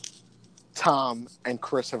 Joe, Tom, and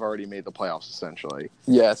Chris have already made the playoffs, essentially.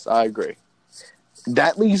 Yes, I agree.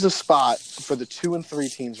 That leaves a spot for the 2 and 3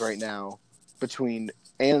 teams right now between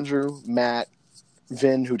Andrew, Matt,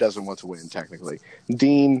 Vin, who doesn't want to win, technically,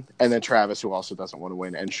 Dean, and then Travis, who also doesn't want to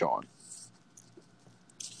win, and Sean.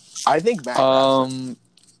 I think Matt.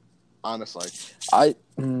 honestly.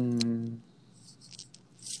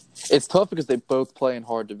 It's tough because they both play in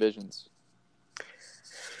hard divisions.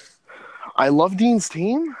 I love Dean's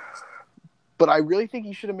team, but I really think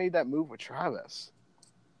he should have made that move with Travis.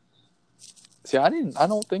 See, I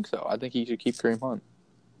don't think so. I think he should keep Kareem Hunt.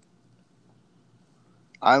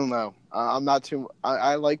 I don't know. I'm not too.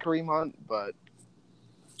 I like Kareem Hunt, but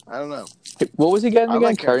I don't know. Hey, what was he getting I again?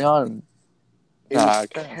 like him. Carry on. It Nah, was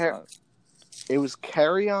Carry Car- On's It was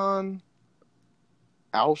Carry-On,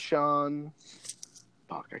 Alshon.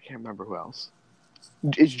 Fuck, I can't remember who else.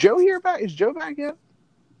 Is Joe here back? Is Joe back yet?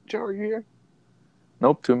 Joe, are you here?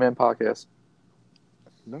 Nope, 2-man podcast.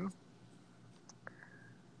 No.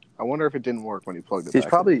 I wonder if it didn't work when he plugged it He's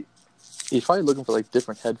back probably looking for like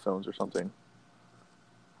different headphones or something. in.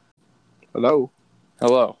 Hello?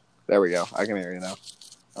 Hello. There we go. I can hear you now.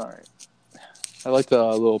 All right. I like the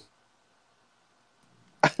little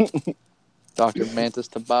Dr. Mantis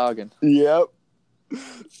Toboggan. Yep.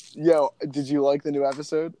 Yo, did you like the new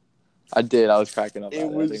episode? I did. I was cracking up. It at it. I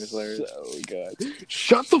was think it's hilarious. so good.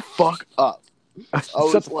 Shut the fuck up.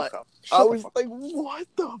 Shut the fuck up. I was like, what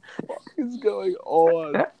the fuck is going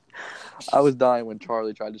on? I was dying when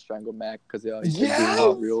Charlie tried to strangle Mac because he said Yes! he's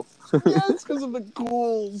not real. Yes, because of the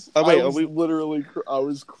ghouls. Oh, wait, I was are we- literally, I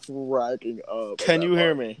was cracking up. Can you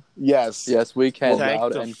hear me? Yes. Yes, we can. Thank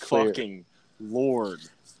Loud the and clear. fucking Lord.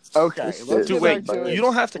 Okay. Let's Let's do- get Wait, back to it. you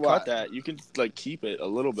don't have to What? cut that. You can like keep it a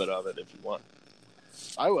little bit of it if you want.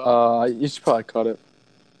 I will. You should probably cut it.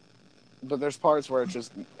 But there's parts where it's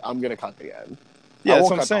just, I'm going to cut the end. Yeah, I that's won't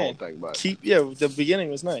what I'm cut saying. the whole thing, but. The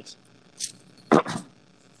beginning was nice.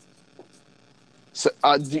 So,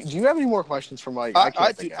 do you have any more questions for Mike? I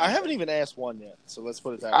can't think of haven't anything. even asked one yet, so let's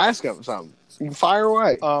put it that way. Ask him something. You can fire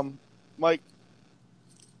away. Mike,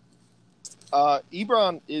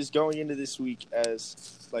 Ebron is going into this week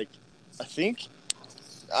as, like, I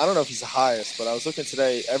don't know if he's the highest, but I was looking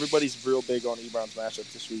today. Everybody's real big on Ebron's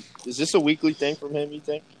matchup this week. Is this a weekly thing from him, you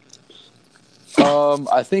think?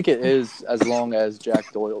 I think it is as long as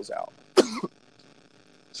Jack Doyle's out.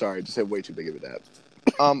 Sorry, I just had way too big of a dab.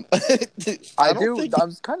 I don't think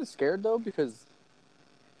I'm kind of scared though because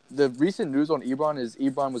the recent news on Ebron is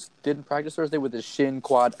Ebron didn't practice Thursday with his shin,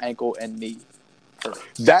 quad, ankle, and knee.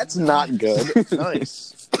 That's not good.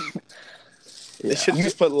 nice. Yeah. They should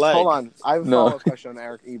just put leg. Hold on. I have a No. follow-up question on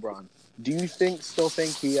Eric Ebron. Do you still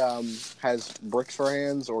think he has bricks for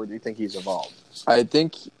hands, or do you think he's evolved? I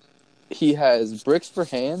think he has bricks for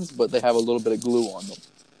hands, but they have a little bit of glue on them.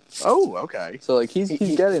 Oh, okay. So like he's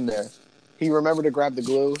getting there. He remembered to grab the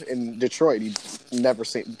glue in Detroit. He never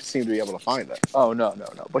seemed to be able to find it. Oh no.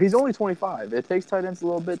 But he's only 25. It takes tight ends a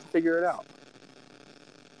little bit to figure it out.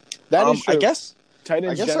 That is true. I guess Tight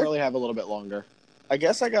ends I guess generally have a little bit longer. I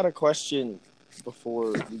got a question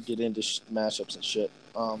before we get into matchups and shit.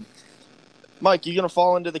 Mike, you gonna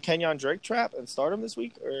fall into the Kenyon Drake trap and start him this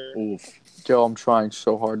week, or Oof. Joe, I'm trying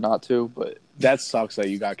so hard not to, but That sucks that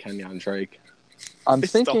you got Kenyon Drake. I'm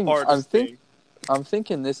it's thinking. the hardest thing? I'm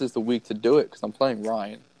thinking this is the week to do it because I'm playing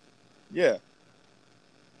Ryan. Yeah,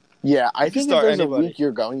 Yeah, I You can think if start there's anybody. a week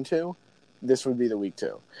you're going to, this would be the week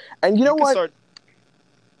too. And you know could what? Start,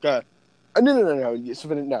 go ahead.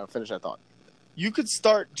 No. Finish that thought. You could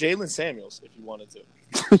start Jalen Samuels if you wanted to.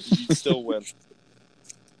 You'd still win.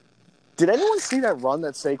 Did anyone see that run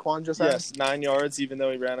that Saquon just had? Yes, 9 yards, even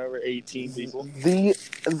though he ran over 18 people.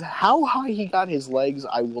 How high he got his legs,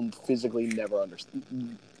 I will physically never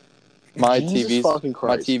understand. My Jesus fucking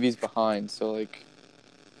Christ. TV's behind, so like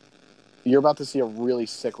You're about to see a really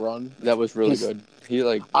sick run. that was really He's- good. He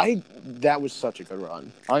like That was such a good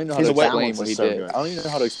run. I don't even know how His to explain balance what is he so did. good. I don't even know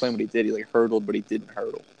how to explain what he did. He like hurdled, but he didn't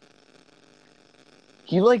hurdle.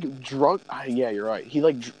 He like drug. Yeah, you're right. He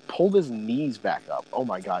like pulled his knees back up. Oh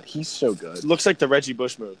my god, he's so good. Looks like the Reggie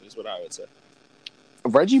Bush move is what I would say.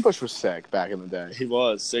 Reggie Bush was sick back in the day. He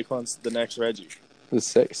was. Saquon's the next Reggie. The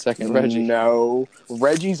second Reggie. No,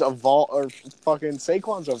 Reggie's evolved, or fucking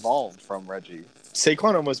Saquon's evolved from Reggie.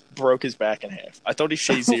 Saquon almost broke his back in half. I thought he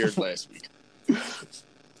Shaziered last week.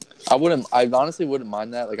 I honestly wouldn't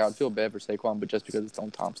mind that. Like I would feel bad for Saquon, but just because it's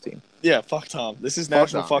on Tom's team. Yeah, fuck Tom. This is Fuck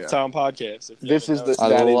National Tom, Fuck yeah. Tom podcast. If you This haven't is noticed.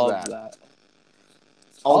 That I is love that. that.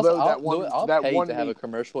 Although I'll that pay one to have a week-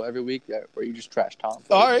 commercial every week where you just trash Tom.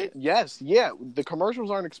 All right. Yes, yeah. The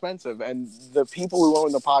commercials aren't expensive, and the people who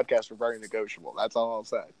own the podcast are very negotiable. That's all I'll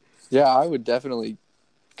say. Yeah, I would definitely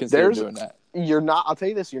consider There's- doing that. You're not. I'll tell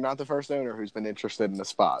you this: you're not the first owner who's been interested in the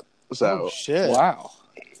spot. So Oh, shit. Wow.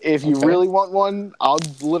 if you Okay. really want one, I'll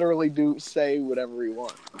literally say whatever you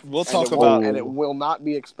want. We'll And talk it about won't- and it will not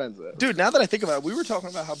be expensive. Dude, now that I think about it, we were talking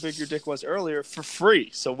about how big your dick was earlier for free.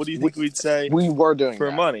 So what do you think we'd say We were doing for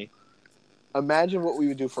that. money? Imagine what we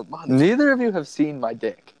would do for money. Neither of you have seen my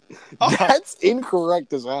dick. That's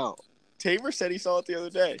incorrect as hell. Tabor said he saw it the other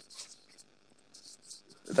day.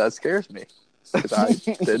 That scares me. Because I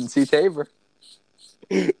didn't see Tabor.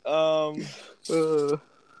 I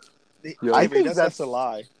think that's a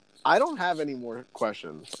lie. I don't have any more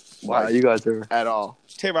questions. Wow, you guys are... At all.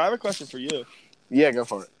 Tabor, I have a question for you. Yeah, go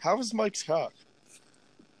for it. How is Mike's cock?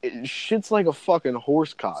 It shit's like a fucking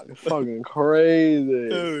horse cock. It's fucking crazy.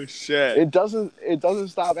 Oh shit! It doesn't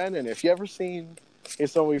stop ending. If you ever seen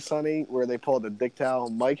It's Always Sunny where they pull the dick towel,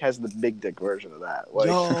 Mike has the big dick version of that. Like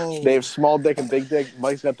Yo. they have small dick and big dick.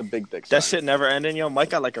 Mike's got the big dick. That side. shit never ending, yo. Mike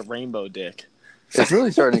got like a rainbow dick. It's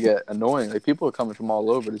really starting to get annoying. Like, people are coming from all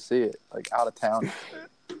over to see it. Like, out of town.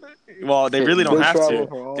 Well, they really don't They have travel to.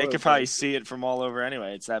 from all They over. could probably see it from all over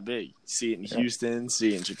anyway. It's that big. See it in Houston,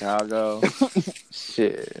 see it in Chicago.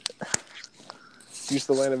 Shit. Used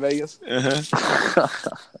to land in Vegas. Uh-huh.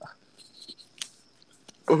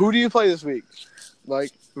 Who do you play this week?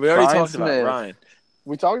 Like We already Ryan talked about Smith. Ryan.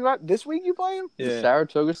 we talked about this week, you play him? The Yeah.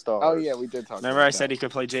 Saratoga Stars. Oh yeah, we did talk. Remember about I said he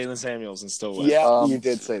could play Jalen Samuels and still win? Yeah, Um, you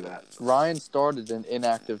did say that. Ryan started an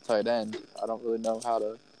inactive tight end. I don't really know how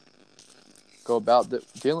to go about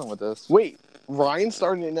dealing with this. Wait, Ryan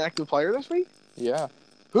started an active player this week? Yeah.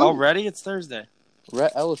 Who? Already? It's Thursday.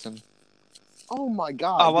 Rhett Ellison. Oh my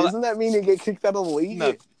god! Oh, well, Doesn't that mean he get kicked out of the league?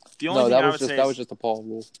 No. The only No, thing that I was would just say that is, was just a Paul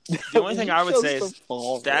rule. the only thing I would say Just is a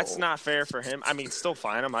fall that's rule. not fair for him. I mean, still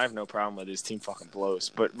fine him. I have no problem with his team fucking blows.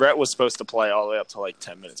 But Rhett was supposed to play all the way up to like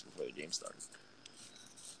 10 minutes before the game started.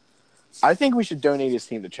 I think we should donate his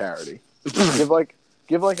team to charity.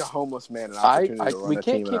 give like a homeless man an opportunity to run we a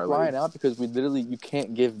can't team in kick our Ryan league. out because you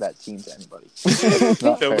can't give that team to anybody. It's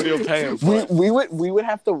not fair. Nobody will pay him for it. We would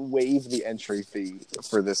have to waive the entry fee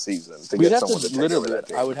for this season to We'd get have someone to to take over literally. that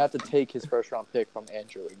team. I would have to take his first round pick from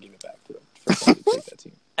Andrew and give it back to him for somebody to take that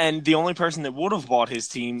team. And the only person that would have bought his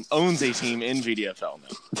team owns a team in VDFL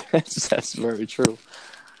now. That's very true.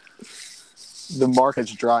 The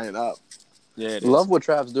market's drying up. Yeah, it is. Love what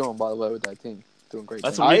Trav's doing, by the way, with that team. Doing great.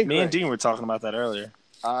 That's things. what I me and agree. Dean were talking about that earlier.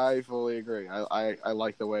 I fully agree. I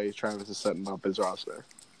like the way Travis is setting up his roster.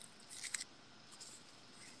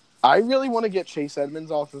 I really want to get Chase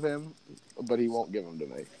Edmonds off of him, but he won't give him to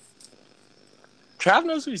me. Trav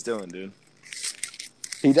knows what he's doing, dude.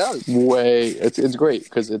 He does. It's great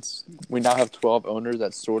because we now have 12 owners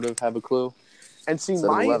that sort of have a clue. And see, Instead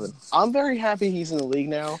of 11. I'm very happy he's in the league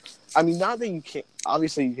now. I mean, not that you can't.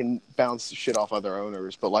 Obviously, you can bounce shit off other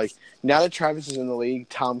owners, but like now that Travis is in the league,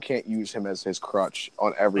 Tom can't use him as his crutch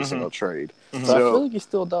on every single trade. Mhm. But I feel So like he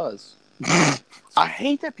still does. I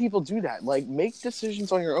hate that people do that. Like, make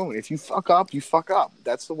decisions on your own. If you fuck up, you fuck up.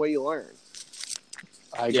 That's the way you learn.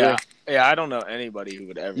 I agree. Yeah, I don't know anybody who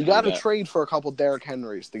would ever You do got to that. trade for a couple Derrick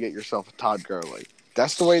Henrys to get yourself a Todd Gurley.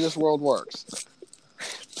 That's the way this world works.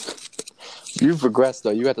 You've regressed,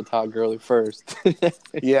 though. You got the Todd Gurley first.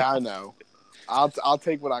 Yeah, I know. I'll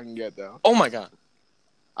take what I can get though. Oh my god.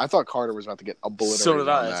 I thought Carter was about to get obliterated. So did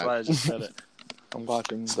on I. That's that. why I just said it. I'm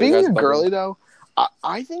watching. Speaking of Gurley, though,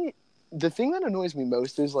 I think the thing that annoys me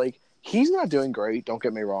most is like he's not doing great. Don't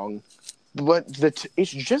get me wrong, but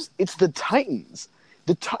it's the Titans.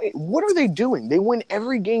 What are they doing? They win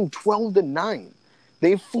every game 12-9. They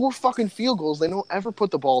have 4 fucking field goals. They don't ever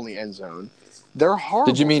put the ball in the end zone. They're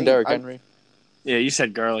horrible. Did you mean team. Derrick Henry? Yeah, you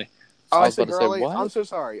said Gurley. Oh, I I was said about to say, Gurley. what? I'm so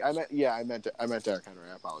sorry. I meant Derrick Henry.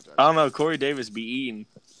 I apologize. I don't know. Corey Davis be eating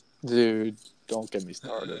Dude, don't get me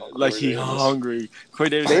started. on like Corey he Davis. hungry. Corey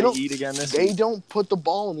Davis They gonna don't- eat again this They week. don't put the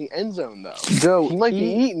ball in the end zone though. Joe, He might be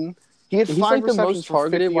eating. He had He's 5 like the receptions most for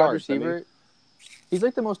targeted 50 wide yards, didn't he? receiver. He's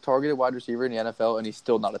like the most targeted wide receiver in the NFL, and he's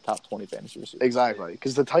still not a top 20 fantasy receiver. Exactly,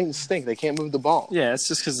 because the Titans stink. They can't move the ball. Yeah, it's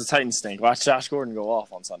just because the Titans stink. Watch Josh Gordon go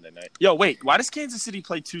off on Sunday night. Yo, wait. Why does Kansas City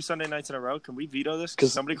play 2 Sunday nights in a row? Can we veto this?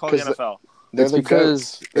 'Cause- Somebody call the 'cause the- NFL. They're It's the because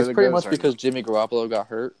goats. They're it's the pretty goats much right because Jimmy Garoppolo got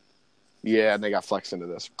hurt. now. Yeah, and they got flexed into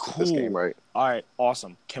this Cool. game, right? All right,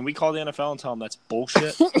 awesome. Can we call the NFL and tell them that's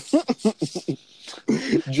bullshit?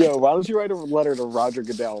 Joe, why don't you write a letter to Roger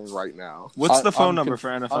Goodell right now? What's the phone I'm number con-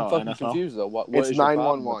 for I'm NFL? fucking NFL? confused though. What It's is your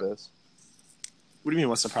problem 911. with this? What do you mean?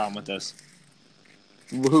 What's the problem with this?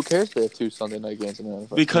 Who cares if they have 2 Sunday night games in the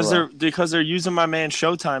NFL? Because they're using my man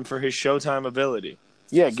Showtime for his Showtime ability.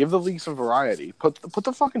 Yeah, give the league some variety. Put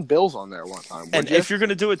the fucking Bills on there one time. And would you? if you're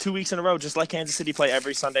gonna do it 2 weeks in a row, just let Kansas City play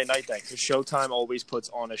every Sunday night then, because Showtime always puts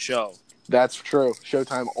on a show. That's true.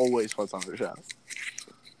 Showtime always puts on the show.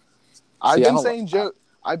 I I've been don't- saying Joe.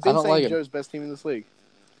 I've I been don't saying like him. Joe's best team in this league.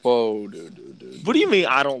 Whoa, dude. What do you mean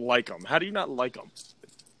I don't like him? How do you not like him?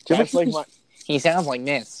 That's like my. He sounds like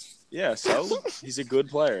this. Yeah, so he's a good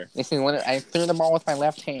player. This is when I threw the ball with my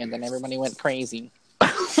left hand and everybody went crazy.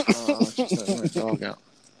 She's letting my dog out.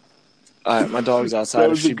 All right, my dog's outside. That If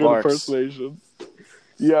was she a good barks, impersonation.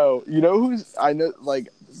 Yo, you know who's? I know, like,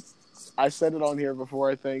 I said it on here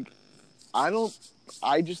before.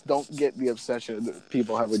 I just don't get the obsession that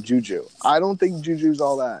people have with Juju. I don't think Juju's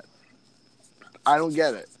all that. I don't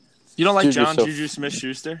get it. you don't like Juju's John so- Juju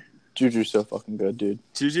Smith-Schuster? Juju's so fucking good, dude.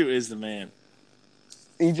 Juju is the man.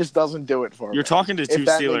 He just doesn't do it for me. You're talking to two if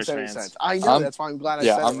that Steelers makes any fans. sense. I know. I'm- That's why I'm glad I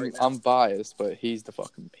Yeah, said I'm it right now. I'm biased, but he's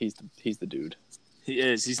the dude. He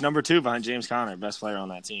is. He's number 2 behind James Conner, best player on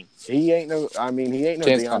that team. He ain't no James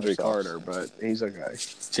DeAndre Conner Carter, but he's okay.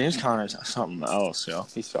 James Conner's something else, yo.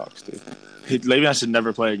 He sucks, dude. Le'Veon should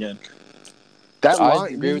never play again. That I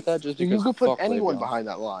line, agree with that. Just because you could put fuck anyone Le'Veon. behind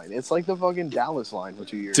that line. It's like the fucking Dallas line for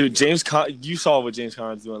 2 years. Dude, you saw what James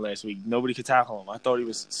Conner was doing last week. Nobody could tackle him. I thought he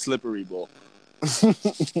was slippery bull.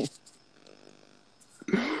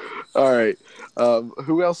 All right.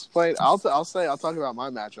 Who else played? I'll talk about my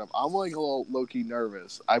matchup. I'm like a little low key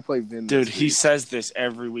nervous. I play Vin. Dude, this he week. says this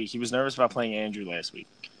every week. He was nervous about playing Andrew last week.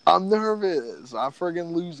 I'm nervous. I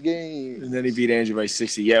friggin' lose games. And then he beat Andrew by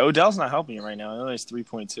 60. Yeah, Odell's not helping you right now. He only has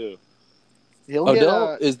 3.2. He'll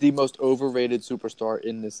Odell get is the most overrated superstar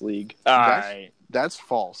in this league. All right. that's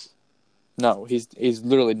false. No, he's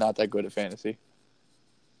literally not that good at fantasy.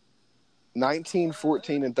 19,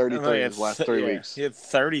 14, and 33 his last 3 weeks. He had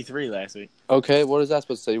 33 last week. Okay, what is that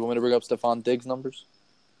supposed to say? You want me to bring up Stephon Diggs' numbers?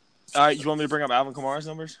 All right, you want me to bring up Alvin Kamara's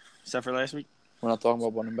numbers? Except for last week? We're not talking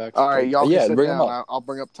about running backs. All right, y'all can yeah, sit bring down. them up. I'll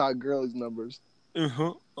bring up Todd Gurley's numbers.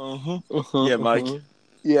 Uh-huh. Yeah, Mike.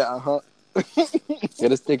 Yeah, uh-huh.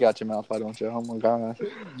 Get a stick out your mouth, why don't you? Oh my god.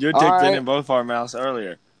 Your All dick right. been in both our mouths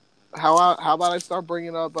earlier. How about I start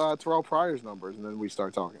bringing up Terrell Pryor's numbers, and then we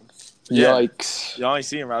start talking. Yeah. Yikes. You only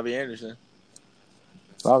seeing Robbie Anderson.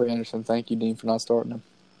 Robbie Anderson, thank you, Dean, for not starting him.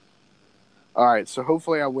 All right, so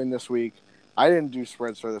hopefully I win this week. I didn't do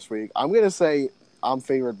spreads for this week. I'm going to say I'm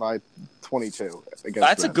favored by 22 against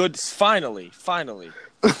That's them. a good. Finally.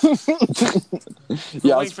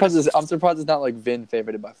 Yeah, waiting for I'm surprised it's not like Vin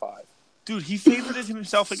favored by 5. Dude, he favored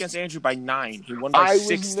himself against Andrew by 9. He won by I was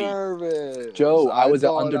 60. nervous. Joe, I was an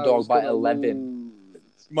thought underdog was by gonna 11. lose.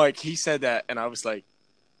 Mike, he said that, and I was like,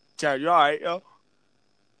 Jared, you all right, yo?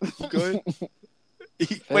 You good?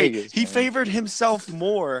 Wait, Vegas, he man. favored himself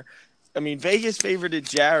more. I mean, Vegas favored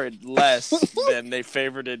Jared less than they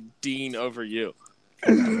favored Dean over you.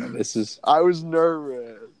 This is I was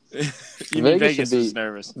nervous. You mean Vegas Vegas should be- is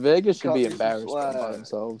nervous. Vegas should Cut be me embarrassed flat. by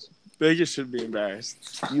themselves. Vegas should be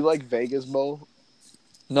embarrassed. You like Vegas Bowl?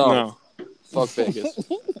 No, fuck Vegas.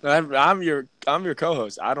 I'm your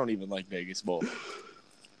co-host. I don't even like Vegas Bowl.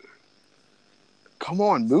 Come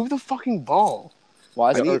on, move the fucking ball.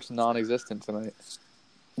 Why is I need- Ertz non-existent tonight?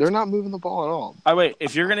 They're not moving the ball at all. Oh, wait,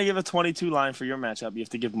 if you're gonna give a 22 line for your matchup, you have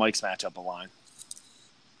to give Mike's matchup a line.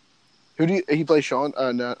 Who do he play? Sean?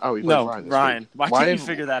 No. Oh, he plays No, Ryan. This Ryan. week. Why can't you have-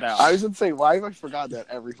 figure that out? I was gonna say, why have I forgot that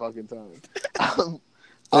every fucking time?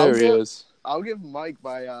 There he is. I'll give Mike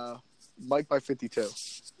by 52.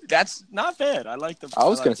 That's not bad. I like the. I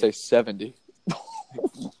was like gonna it. say 70.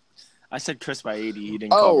 I said Chris by 80. He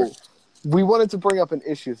didn't Oh, cover. we wanted to bring up an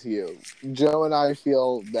issue to you. Joe and I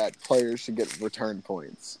feel that players should get return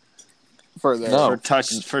points for their. No.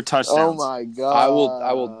 For touchdowns. Oh my god! I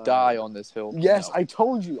will die on this hill. Yes, No. I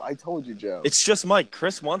told you, Joe. It's just Mike.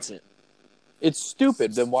 Chris wants it It's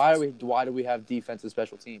stupid. Then why do we have defensive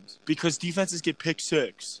special teams? because defenses get pick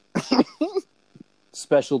 6.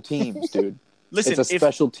 Special teams, dude. Listen, It's a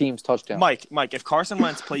special teams touchdown. Mike, if Carson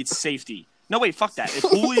Wentz played safety. No, wait, fuck that. If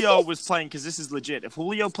Julio was playing, because this is legit, if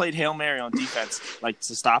Julio played Hail Mary on defense, like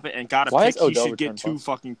to stop it and got a Why pick, is he Odell should get return 2 punts?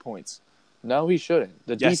 fucking points. No, he shouldn't.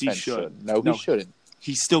 The Yes, he defense should. No, No. he shouldn't.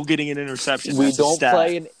 He's still getting an interception. We That's a stat.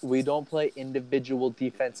 don't play individual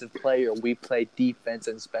defensive player. We play defense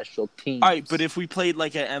and special teams. All right, but if we played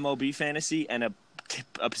like an MLB fantasy and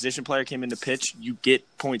a position player came in to pitch, you get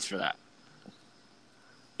points for that.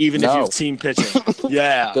 Even if No. you have team pitching.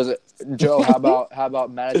 Yeah. Does it, Joe? How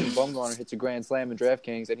about Madison Bumgarner hits a grand slam in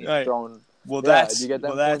DraftKings and he's Right. throwing? Well, Yeah, that's do you get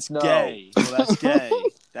them that's points? No. gay. Well, that's gay.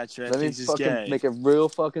 That's Let me DraftKings is fucking gay. make it real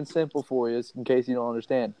fucking simple for you, in case you don't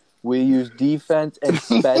understand. We use defense and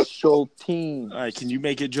special teams. All right, can you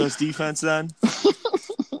make it just defense then?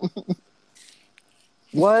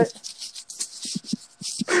 What?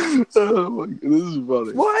 Oh my God, this is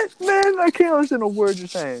funny. What, man? I can't understand a word you're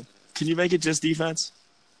saying. Can you make it just defense?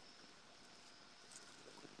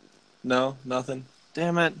 No, nothing.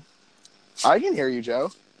 Damn it. I can hear you,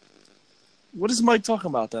 Joe. What is Mike talking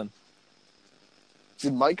about then?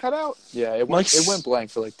 Did Mike cut out? Yeah, it went blank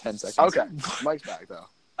for like 10 seconds. Okay, Mike's back though.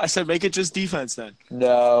 I said make it just defense then.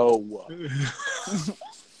 No.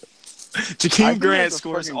 Jakeem think Grant that's a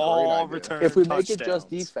scores freaking all great idea. return If we touchdowns. make it just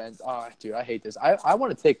defense, dude, I hate this. I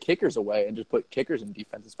want to take kickers away and just put kickers in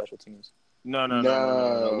defense and special teams.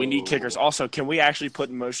 No. We need No. kickers. Also, can we actually put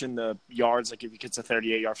in motion the yards? Like if you get a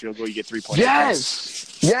 38-yard field goal, you get 3 points.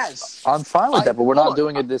 Yes. I'm fine with that, but we're hold not on.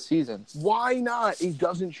 doing it this season. Why not? It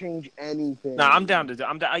doesn't change anything. No, I'm down to.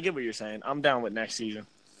 I get what you're saying. I'm down with next season,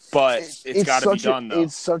 but it's got to be done though.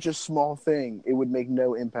 It's such a small thing. It would make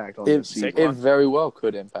no impact on It, this season. it very well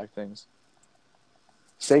could impact things.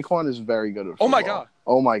 Saquon is very good at football. Oh my god!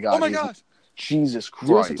 Oh my god! Oh my He's- god! Jesus You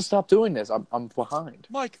guys have to Christ! stop doing this. I'm behind.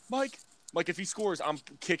 Mike, if he scores, I'm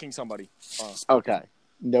kicking somebody. Okay,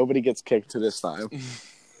 nobody gets kicked to this time.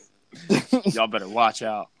 Y'all better watch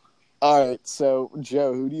out. All right, so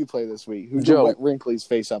Joe, who do you play this week? Who Joe. do Wrinkly's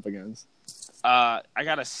face up against? I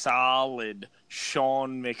got a solid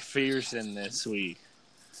Sean McPherson this week.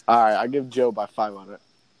 All right, I give Joe by 500.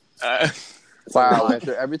 Wow,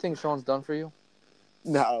 after everything Sean's done for you?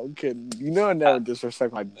 No, I'm kidding. You know I never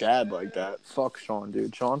disrespect my dad like that. Fuck Sean,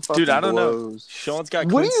 dude. Sean fucking Dude, I don't know. blows. Sean's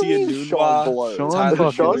got What do Quincy you and mean Sean Nunwa. blows? Sean Tyler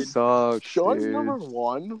fucking Boyd. sucks, Sean's dude. number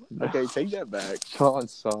one. Okay, take that back. Sean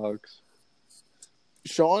sucks.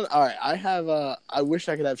 Sean, all right. I wish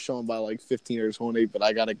I could have Sean by like 15 or 20, but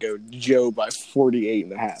I gotta go Joe by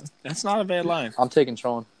 48.5. That's not a bad line. I'm taking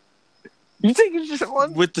Sean. You taking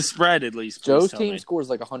Sean? With the spread, at least. Joe's please tell team me. scores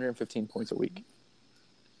like 115 points a week.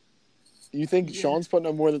 You think Sean's putting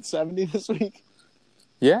up more than 70 this week?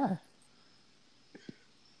 Yeah.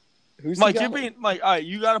 Who's Mike, he you're got? being Mike. All right,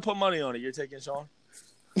 you got to put money on it. You're taking Sean.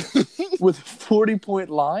 With a 40-point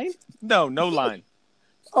line? No line.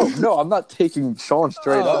 Oh, no, I'm not taking Sean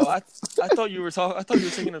straight Oh, up. I thought you were talking. I thought you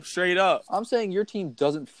were taking him straight up. I'm saying your team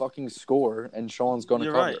doesn't fucking score, and Sean's going to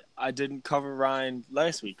You're cover. right. I didn't cover Ryan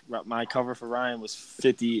last week. My cover for Ryan was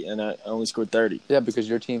 50, and I only scored 30. Yeah, because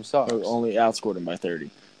your team sucks. I only outscored him by 30.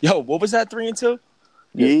 Yo, what was that? 3 and 2?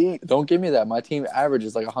 Yeah. Don't give me that. My team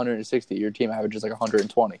averages like 160. Your team averages like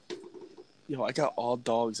 120. Yo, I got all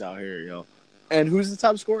dogs out here, yo. And who's the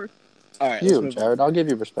top scorer? All right, let's You, move Jared, I'll give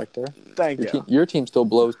you respect there. on. Thank you. Your team still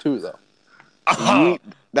blows too, though.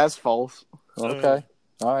 That's false. Okay.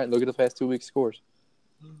 All right, look at the past 2 weeks' scores.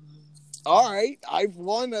 All right, I've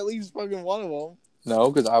won at least fucking one of them.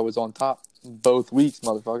 No, because I was on top both weeks,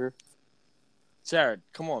 motherfucker. Jared,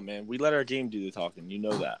 come on, man. We let our game do the talking. You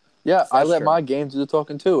know that. Yeah, I That's let true. my game do the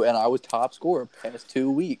talking too, and I was top scorer past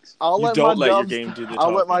 2 weeks. I'll You let don't my let your dubs. game do the I'll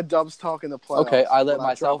talking. let my dubs talk in the playoffs. Okay, I let when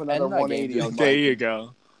myself drop another and my game 180 do on the There Mike. you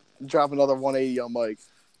go. Drop another 180 on Mike.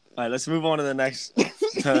 All right, let's move on to the next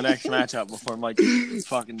matchup before Mike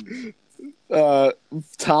fucking.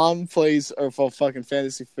 Tom plays or for fucking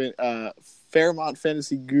Fairmont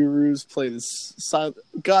Fantasy Gurus play this.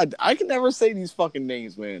 God, I can never say these fucking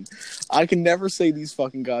names, man. I can never say these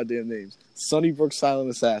fucking goddamn names. Sunnybrook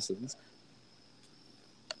Silent Assassins.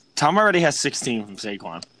 Tom already has 16 from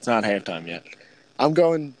Saquon. It's not halftime yet. I'm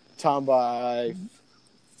going Tom by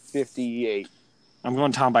 58. I'm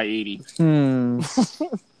going Tom by 80. I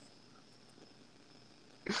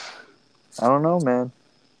don't know, man.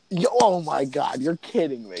 Yo, oh my God, you're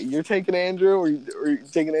kidding me. You're taking Andrew or you're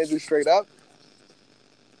taking Andrew straight up?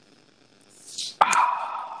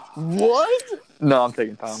 What? No, I'm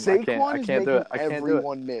taking Tom. Saquon I is can't do making it. I can't do it.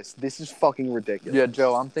 everyone miss. This is fucking ridiculous. Yeah,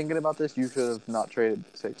 Joe, I'm thinking about this. You should have not traded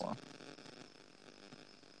Saquon.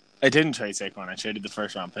 I didn't trade Saquon. I traded the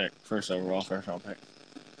first round pick. First overall first round pick.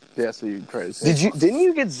 Yeah, so you traded Saquon. Didn't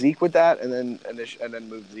you get Zeke with that and then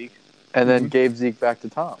move Zeke? And then gave Zeke back to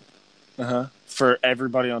Tom. Uh-huh. For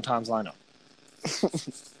everybody on Tom's lineup.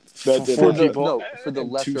 That did Four happen. people for the and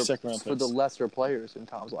two lesser second-round for the picks. lesser players in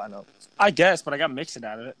Tom's lineup. I guess, but I got Mixon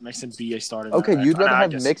out of it. Mixon be a starter. Okay, you'd rather I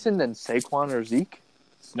have guess- Mixon than Saquon or Zeke?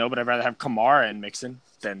 No, but I'd rather have Kamara and Mixon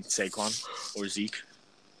than Saquon or Zeke.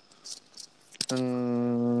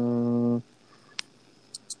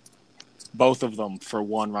 Both of them for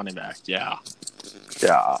one running back. Yeah.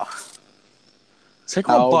 Yeah. Saquon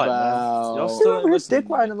How butt, man. about- Y'all Still still over ain't here listening dick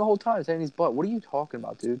to me. riding the whole time saying he's butt. What are you talking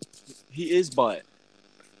about, dude? He is butt.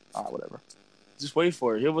 Whatever. Just wait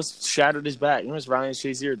for it. He almost shattered his back. He was Ryan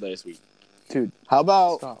Shazier last week. Dude, How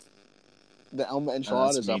about stop. the Elma that's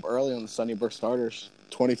Enchiladas me. up early on the Sunnybrook starters?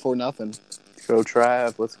 24-0. Go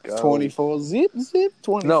Trav, let's go. 24 zip.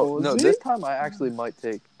 24 No, zip. this time I actually might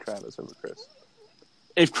take Travis over Chris.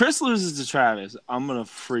 If Chris loses to Travis, I'm going to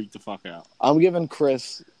freak the fuck out. I'm giving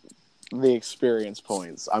Chris the experience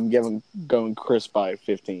points. I'm going Chris by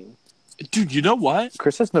 15. Dude, you know what?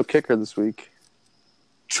 Chris has no kicker this week.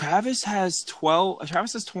 Travis has 12.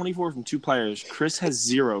 Travis has 24 from two players. Chris has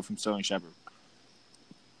 0 from Sterling Shepard.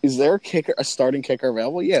 Is there a starting kicker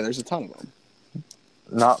available? Yeah, there's a ton of them.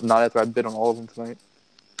 Not after I bid on all of them tonight.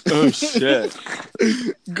 Oh shit!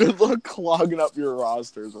 Good luck clogging up your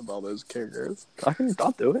rosters with all those kickers.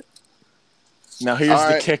 I'll do it. Now here's All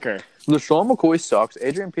the right. kicker. LaShawn McCoy sucks.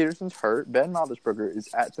 Adrian Peterson's hurt. Ben Roethlisberger is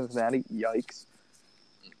at Cincinnati. Yikes.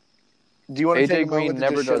 Do you want to AJ take a Green moment to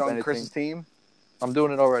never just shit does on anything. Chris's team? I'm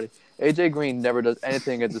doing it already. AJ Green never does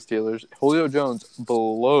anything against the Steelers. Julio Jones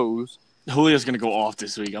blows. Julio's gonna go off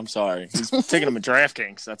this week. I'm sorry. He's taking him a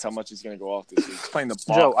DraftKings. That's how much he's gonna go off this week. He's playing the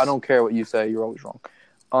Bucs. Joe, I don't care what you say. You're always wrong.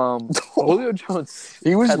 Julio Jones.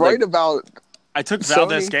 He was had, right like, about. I took Sony.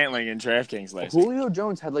 Valdez Scantling in DraftKings last week. Julio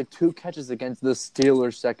Jones had like 2 catches against the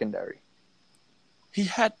Steelers secondary. He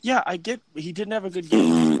had, I get. He didn't have a good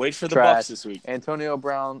game. Wait for the Trash. Bucs this week. Antonio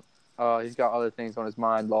Brown, he's got other things on his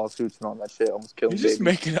mind, lawsuits and all that shit. Almost killed him. He's just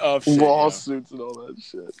making up shit. Lawsuits and all that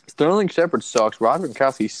shit. Sterling Shepard sucks. Roger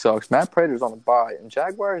Gronkowski sucks. Matt Prater's on a bye, and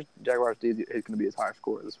Jaguars D is going to be his higher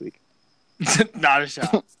scorer this week. Not a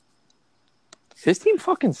shot. His team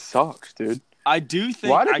fucking sucks, dude. I do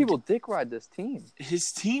think. Why do people dick ride this team?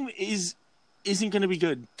 His team isn't going to be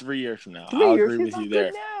good 3 years from now. 3 I'll years, agree he's with you not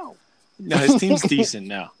there. good now. No, his team's decent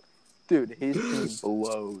now. Dude, his team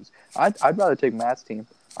blows. I'd rather take Matt's team.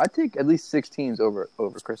 I'd take at least 6 teams over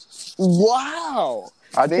Chris's. Wow.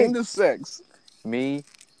 I'd Name take the 6. me,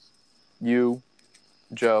 you,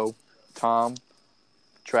 Joe, Tom,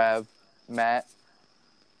 Trav, Matt,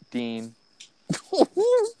 Dean,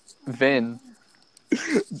 Vin,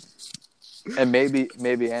 and maybe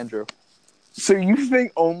Andrew. So you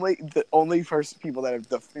think the only first people that have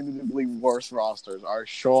definitively worse rosters are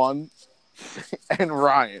Sean and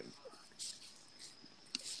Ryan?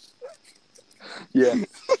 Yeah.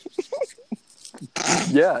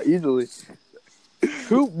 Yeah, easily.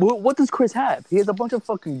 What does Chris have? He has a bunch of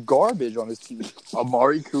fucking garbage on his team.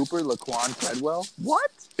 Amari Cooper, Laquan Treadwell.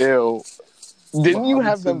 What? Ew. Didn't you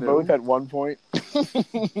have them Robinson, both at one point?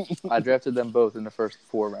 I drafted them both in the first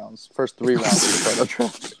 4 rounds. First 3 rounds of the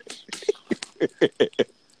draft.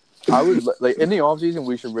 I would like in the offseason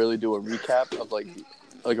we should really do a recap of like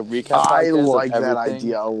a recap. I podcast of like that everything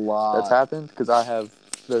idea a lot. that's happened because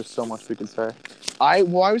there's so much we can say. I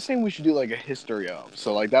was saying we should do like a history of.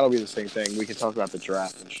 So like that'll be the same thing. We can talk about the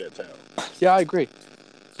draft and shit too. Yeah, I agree.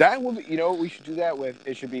 That will be. You know what we should do that with?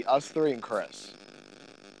 It should be us 3 and Chris.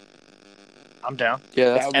 I'm down.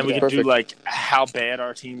 Yeah, That would And we be can do perfect. like how bad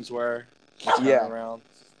our teams were. Yeah. Around.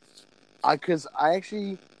 Because I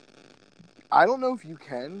don't know if you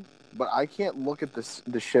can, but I can't look at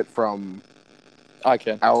the shit from I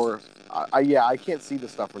can. our. I can't see the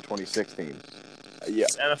stuff from 2016. Yeah.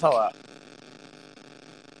 It's NFL out.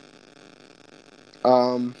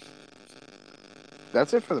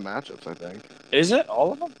 That's it for the matchups, I think. Is it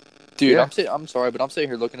all of them? Dude, Yeah. I'm sorry, but I'm sitting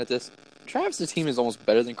here looking at this. Travis's team is almost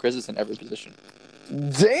better than Chris's in every position.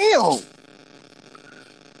 Damn.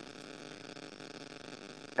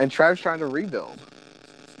 And Trav's trying to rebuild.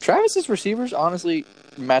 Travis's receivers honestly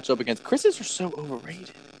match up against Chris's are so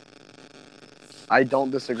overrated. I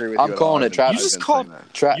don't disagree with you. I'm at calling all. it, Trav. I've You just been called- saying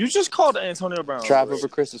that. Trav You just called Antonio Brown. over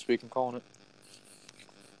Chris this week. I'm calling it.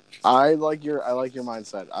 I like your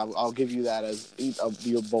mindset. I'll give you that as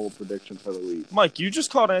your bold prediction for the week. Mike, you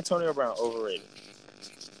just called Antonio Brown overrated.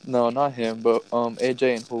 No, not him, but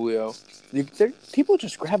AJ and Julio. People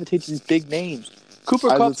just gravitate to these big names. Cooper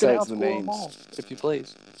I would Kupp's say gonna it's the outscore them names. all if he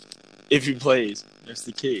plays. If he plays, that's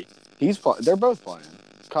the key. They're both playing.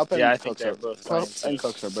 Cup and Yeah, I think Cooks they're are both Cup playing, too. and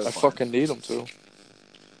Cooks are both. I playing. fucking need them to.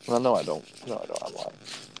 Well, no, I don't. I'm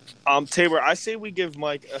lying. Tabor, I say we give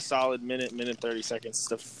Mike a solid minute 30 seconds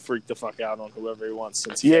to freak the fuck out on whoever he wants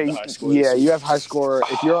since he had the high score. Yeah, this week. you have high score.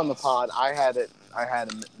 If you're on the pod, I had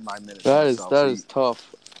my minute. That is myself, so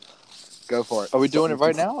tough. go for it. Are we doing it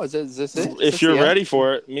right now? Is this it? Is If this you're the end? ready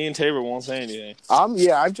for it, me and Tabor won't say anything.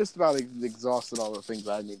 I've just about exhausted all the things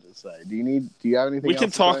I need to say. Do you have anything? We can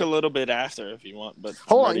else to talk say? a little bit after if you want, but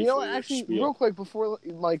Hold I'm on, ready you know for what? your Actually, spiel. real quick before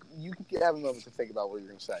Mike, you can have a moment to think about what you're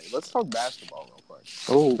going to say. Let's talk basketball real quick.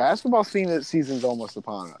 Oh, Basketball season's almost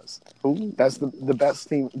upon us. That's the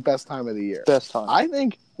best time of the year. best time. I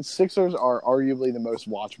think the Sixers are arguably the most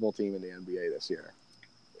watchable team in the NBA this year.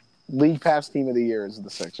 League Pass Team of the Year is the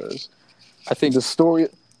Sixers. I think The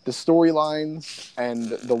storylines and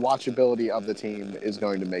the watchability of the team is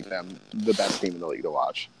going to make them the best team in the league to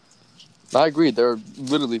watch. I agree. They're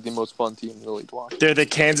literally the most fun team in the league to watch. They're the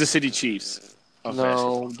Kansas City Chiefs. Of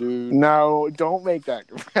basketball. No, dude. No, don't make that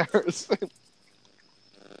comparison.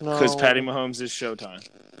 No. Because Patty Mahomes is Showtime.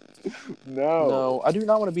 No, I do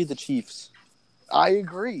not want to be the Chiefs. I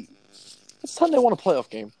agree. It's time they won a playoff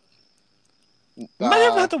game. Might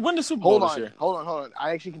have Uh, had to win the Super Bowl Hold this year. on.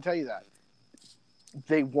 I actually can tell you that.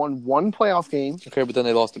 They won one playoff game. Okay, but then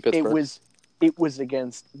they lost to It Pittsburgh. was It was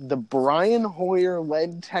against the Brian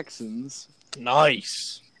Hoyer-led Texans.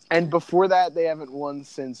 Nice. And before that, they haven't won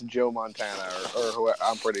since Joe Montana, or who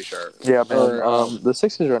I'm pretty sure. Yeah, man. Or, The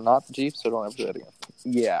Sixers are not the Chiefs, so don't ever do that again.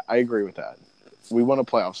 yeah, I agree with that. We won a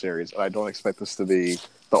playoff series, and I don't expect this to be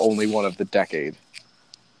the only one of the decade.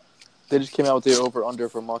 They just came out with the over-under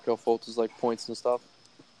for Markelle Fultz's like points and stuff.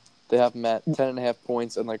 They have him at 10.5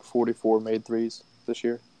 points and like 44 made threes this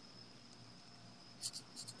year.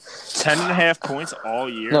 10.5 points all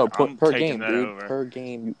year. No, I'm per taking game, that dude. over. Per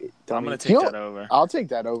game. I'm going to You take know- that over. I'll take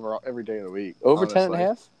that over every day of the week. Over honestly.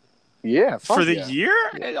 10.5? Yeah, fuck For the yeah.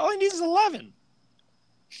 year? All he needs is 11.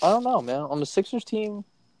 I don't know, man. On the Sixers team,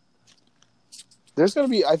 I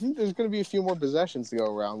think there's gonna be a few more possessions to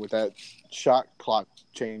go around with that shot clock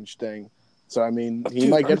change thing. So I mean, he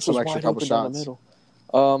might get some extra couple shots.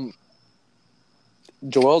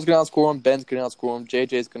 Joel's gonna outscore him. Ben's gonna outscore him.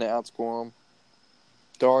 JJ's gonna outscore him.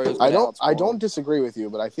 Dario's gonna outscore I don't him. disagree with you,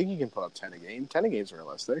 but I think he can put up 10 a game. 10 a game's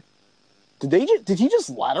realistic. Did he just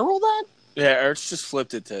lateral that? Yeah, Ertz just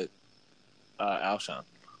flipped it to Alshon.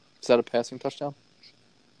 Is that a passing touchdown?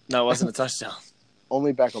 No, it wasn't a touchdown.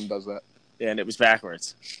 Only Beckham does that. Yeah, and it was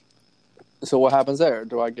backwards. So what happens there?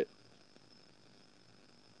 Do I get?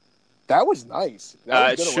 That was nice.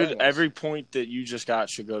 That was good Should awareness. every point that you just got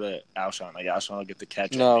should go to Alshon. Like Alshon will get the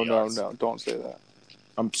catch. No, and the yards. don't say that.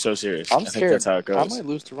 I'm so serious. I'm I scared. think that's how it I goes. might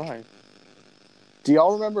lose to Ryan. Do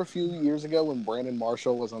y'all remember a few years ago when Brandon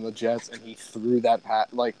Marshall was on the Jets and he threw that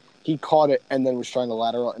like he caught it and then was trying to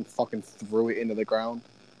lateral and fucking threw it into the ground?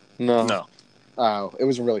 No. Oh, it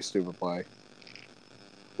was a really stupid play.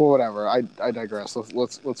 Well, whatever. I digress.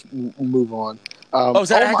 Let's move on. Oh, is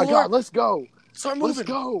that my Aguilar? god, let's go. Start Let's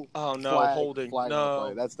moving. go. Oh no, Flag holding. on the No.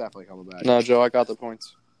 play. That's definitely coming back. No, Joe, I got the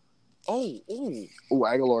points. Oh, ooh. Ooh,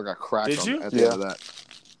 Aguilar got cracked Did you? at the end of that.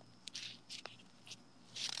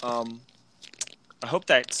 I hope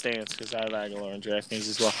that stands because I have Aguilar and DraftKings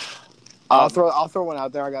as well. I'll throw one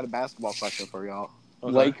out there. I got a basketball question for y'all.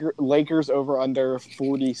 Okay. Lakers over under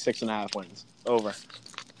 46.5 wins. Over.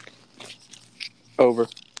 Over.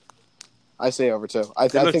 I say over too. They I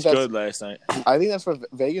looked think that's good last night. I think that's what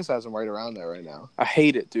Vegas has them right around there right now. I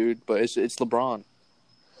hate it, dude, but it's LeBron.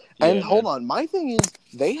 And Yeah, hold man. on, my thing is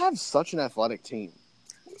they have such an athletic team.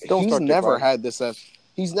 Don't He's start never Jabari. had this.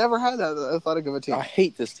 He's never had that athletic of a team. I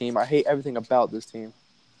hate this team. I hate everything about this team.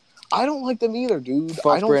 I don't like them either, dude. Fuck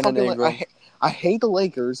I don't Brandon fucking Ingram. I hate the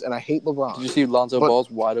Lakers and I hate LeBron. Did you see Lonzo But- Ball's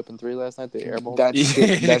wide open three last night? The airball.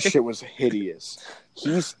 That shit was hideous.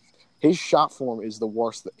 His shot form is the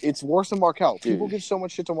worst. It's worse than Markelle. People Dude. give so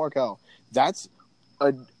much shit to Markelle. That's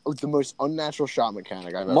the most unnatural shot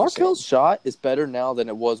mechanic I've ever Markel's seen. shot is better now than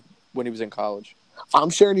it was when he was in college. I'm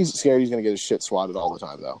scared he's going to get his shit swatted all the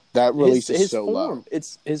time, though. That release is so form, low.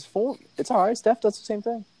 It's his form. It's all right. Steph does the same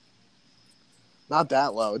thing. Not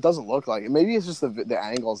that low. It doesn't look like it. Maybe it's just the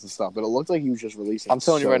angles and stuff, but it looked like he was just releasing. I'm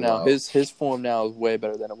telling so you right now, low. his form now is way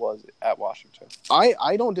better than it was at Washington.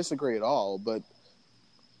 I don't disagree at all, but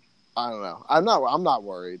I don't know. I'm not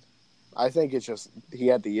worried. I think it's just he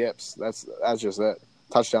had the yips. That's just it.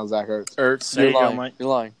 Touchdown Zach Ertz. Ertz, there you go, Mike. You're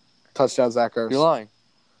lying. Touchdown Zach Ertz. You're lying.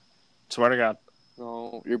 Swear to God.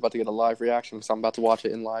 No, you're about to get a live reaction because I'm about to watch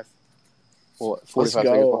it in live. Well, Let's 45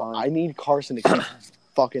 seconds go. behind. I need Carson to keep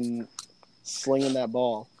fucking slinging that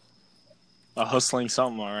ball. Hustling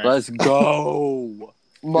something, all right. Let's go.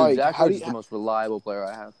 Mike, Dude, Zach how Ertz do is you, the most reliable player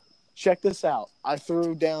I have. check this out. I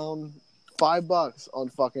threw down $5 on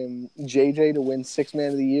fucking JJ to win 6th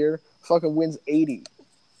man of the year. Fucking wins 80.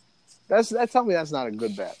 That's tell me that's not a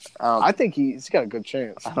good bet. I think he's got a good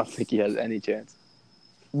chance. I don't think he has any chance.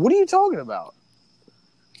 What are you talking about?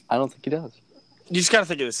 I don't think he does. You just got to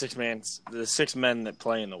think of the 6 men that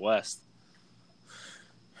play in the West.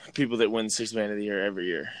 People that win 6th man of the year every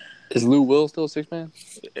year. Is Lou Will still a six man?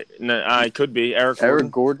 No, I could be Eric Eric Gordon.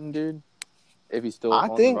 Gordon, dude. If he's still I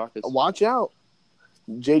on think the Rockets. watch out.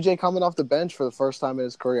 JJ coming off the bench for the first time in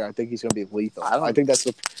his career. I think he's going to be lethal. I think it's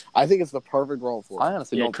the perfect role for him. I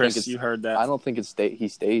honestly Yeah, don't Chris, think you heard that. I don't think he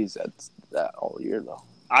stays at that all year though.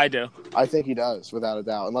 I do. I think he does, without a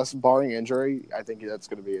doubt. Unless barring injury, I think that's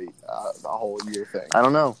going to be a whole year thing. I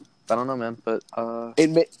don't know, man. But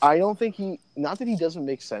I don't think not that he doesn't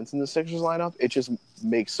make sense in the Sixers lineup. It just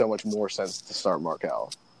makes so much more sense to start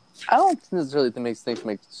Markelle. I don't necessarily think things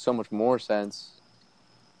make so much more sense.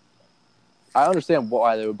 I understand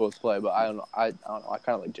why they would both play, but I don't know. I don't know. I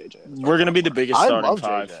kind of like JJ. We're going to be the biggest I starting love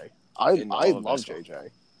five. JJ. in I all of love baseball. JJ.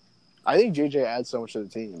 I think JJ adds so much to the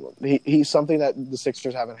team. He's something that the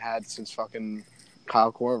Sixers haven't had since fucking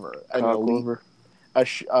Kyle Korver.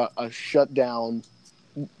 A shutdown,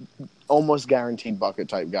 almost guaranteed bucket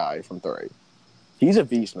type guy from 3. He's a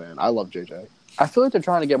beast, man. I love JJ. I feel like they're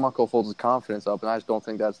trying to get Marco Fultz's confidence up, and I just don't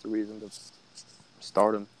think that's the reason to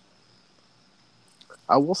start him.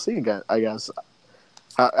 I will see again, I guess.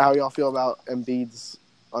 How y'all feel about Embiid's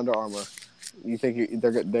Under Armour? You think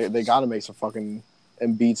they got to make some fucking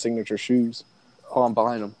Embiid signature shoes? Oh, I'm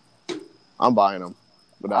buying them. I'm buying them.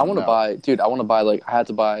 I want to buy, dude. I want to buy I had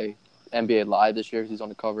to buy NBA Live this year because he's on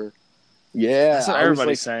the cover. Yeah, That's what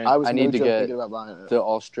everybody's saying. I need to get thinking about buying it. The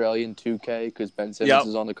Australian 2K because Ben Simmons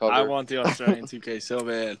is on the cover. I want the Australian 2K so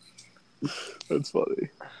bad. That's funny.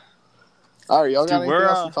 All right, y'all got Dude, anything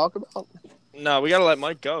else to talk about? No, we gotta let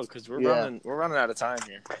Mike go because we're Yeah. running out of time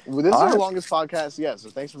here. Well, this is All our right. longest podcast yet, so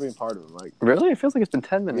thanks for being part of it, Mike. Really? It feels like it's been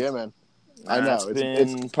 10 minutes. Yeah, man. I know. It's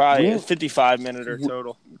been probably a 55-minute or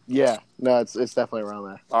total. Yeah, no, it's definitely around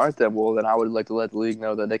there. All right, then. Well, then I would like to let the league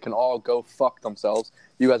know that they can all go fuck themselves.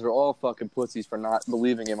 You guys are all fucking pussies for not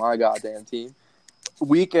believing in my goddamn team.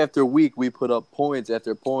 Week after week, we put up points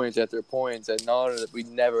after points after points, and none of it, we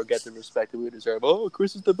never get the respect that we deserve. Oh,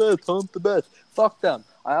 Chris is the best. I'm the best. Fuck them.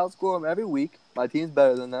 I outscore them every week. My team's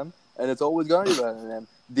better than them, and it's always going to be better than them.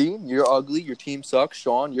 Dean, you're ugly. Your team sucks.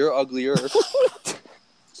 Sean, you're uglier.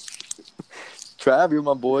 Trav, you're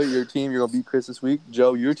my boy. Your team, you're going to beat Chris this week.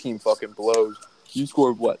 Joe, your team fucking blows. You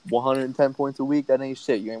scored, 110 points a week? That ain't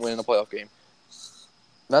shit. You ain't winning a playoff game.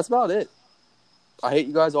 That's about it. I hate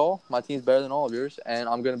you guys all. My team's better than all of yours, and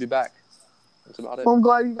I'm going to be back. That's about it. Well, I'm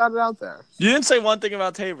glad you got it out there. You didn't say one thing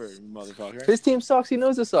about Tabor, you motherfucker. His team sucks. He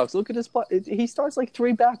knows it sucks. Look at his play. He starts like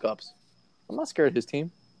 3 backups. I'm not scared of his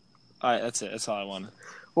team. All right, that's it. That's all I wanted.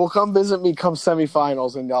 Well, come visit me come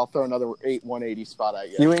semifinals, and I'll throw another 180 spot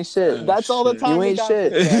at you. You ain't shit. That's all the shit. time You we ain't got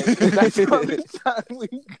shit. for today. That's all the time we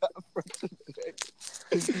got for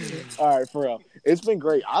today. All right, for real. It's been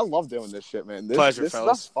great. I love doing this shit, man. Pleasure, this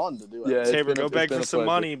fellas. stuff's fun to do. Yeah, Tabor, go it's beg been for a some pleasure.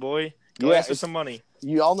 money, boy. Go Yeah, ask for it's- some money.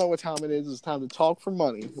 You all know what time it is. It's time to talk for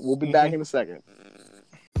money. We'll be back in a second.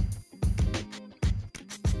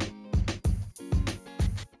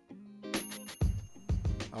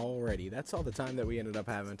 Alrighty, that's all the time that we ended up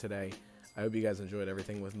having today. I hope you guys enjoyed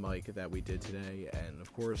everything with Mike that we did today, and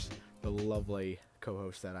of course, the lovely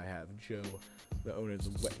co-host that I have, Joe, the owner of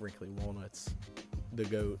the Wet Wrinkly Walnuts, the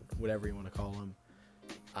GOAT, whatever you want to call him.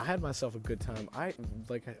 I had myself a good time.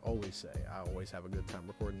 Like I always say, I always have a good time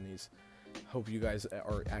recording these. Hope you guys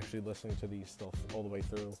are actually listening to these still all the way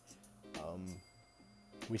through.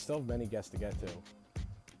 We still have many guests to get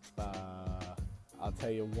to. I'll tell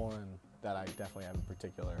you one that I definitely have in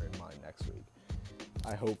particular in mind next week.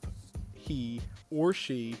 I hope he or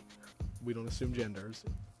she, we don't assume genders,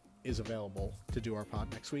 is available to do our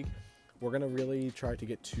pod next week. We're going to really try to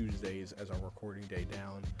get Tuesdays as our recording day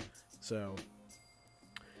down. So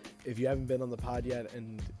if you haven't been on the pod yet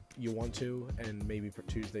and you want to, and maybe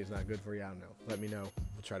Tuesday's not good for you, I don't know. Let me know.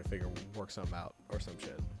 We'll try to work something out or some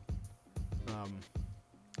shit.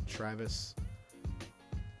 Travis,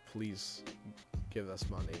 please give us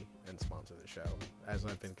money and sponsor the show, as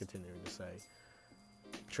I've been continuing to say.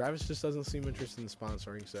 Travis just doesn't seem interested in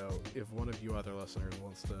sponsoring, so if one of you other listeners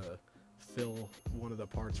wants to fill one of the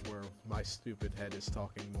parts where my stupid head is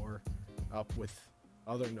talking more up with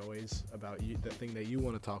other noise about you, the thing that you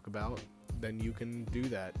want to talk about, then you can do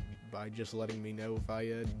that by just letting me know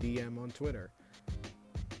via DM on Twitter.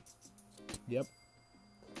 Yep.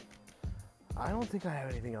 I don't think I have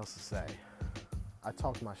anything else to say. I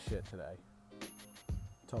talked my shit today.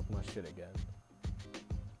 Talk my shit again.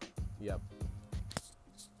 Yep.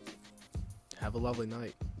 Have a lovely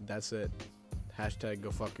night. That's it. Hashtag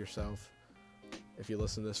go fuck yourself. If you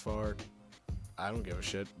listen this far, I don't give a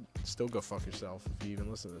shit. Still go fuck yourself if you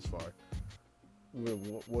even listen this far.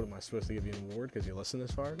 What am I supposed to give you an award because you listen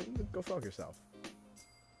this far? Go fuck yourself.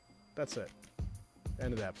 That's it.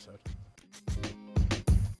 End of the episode.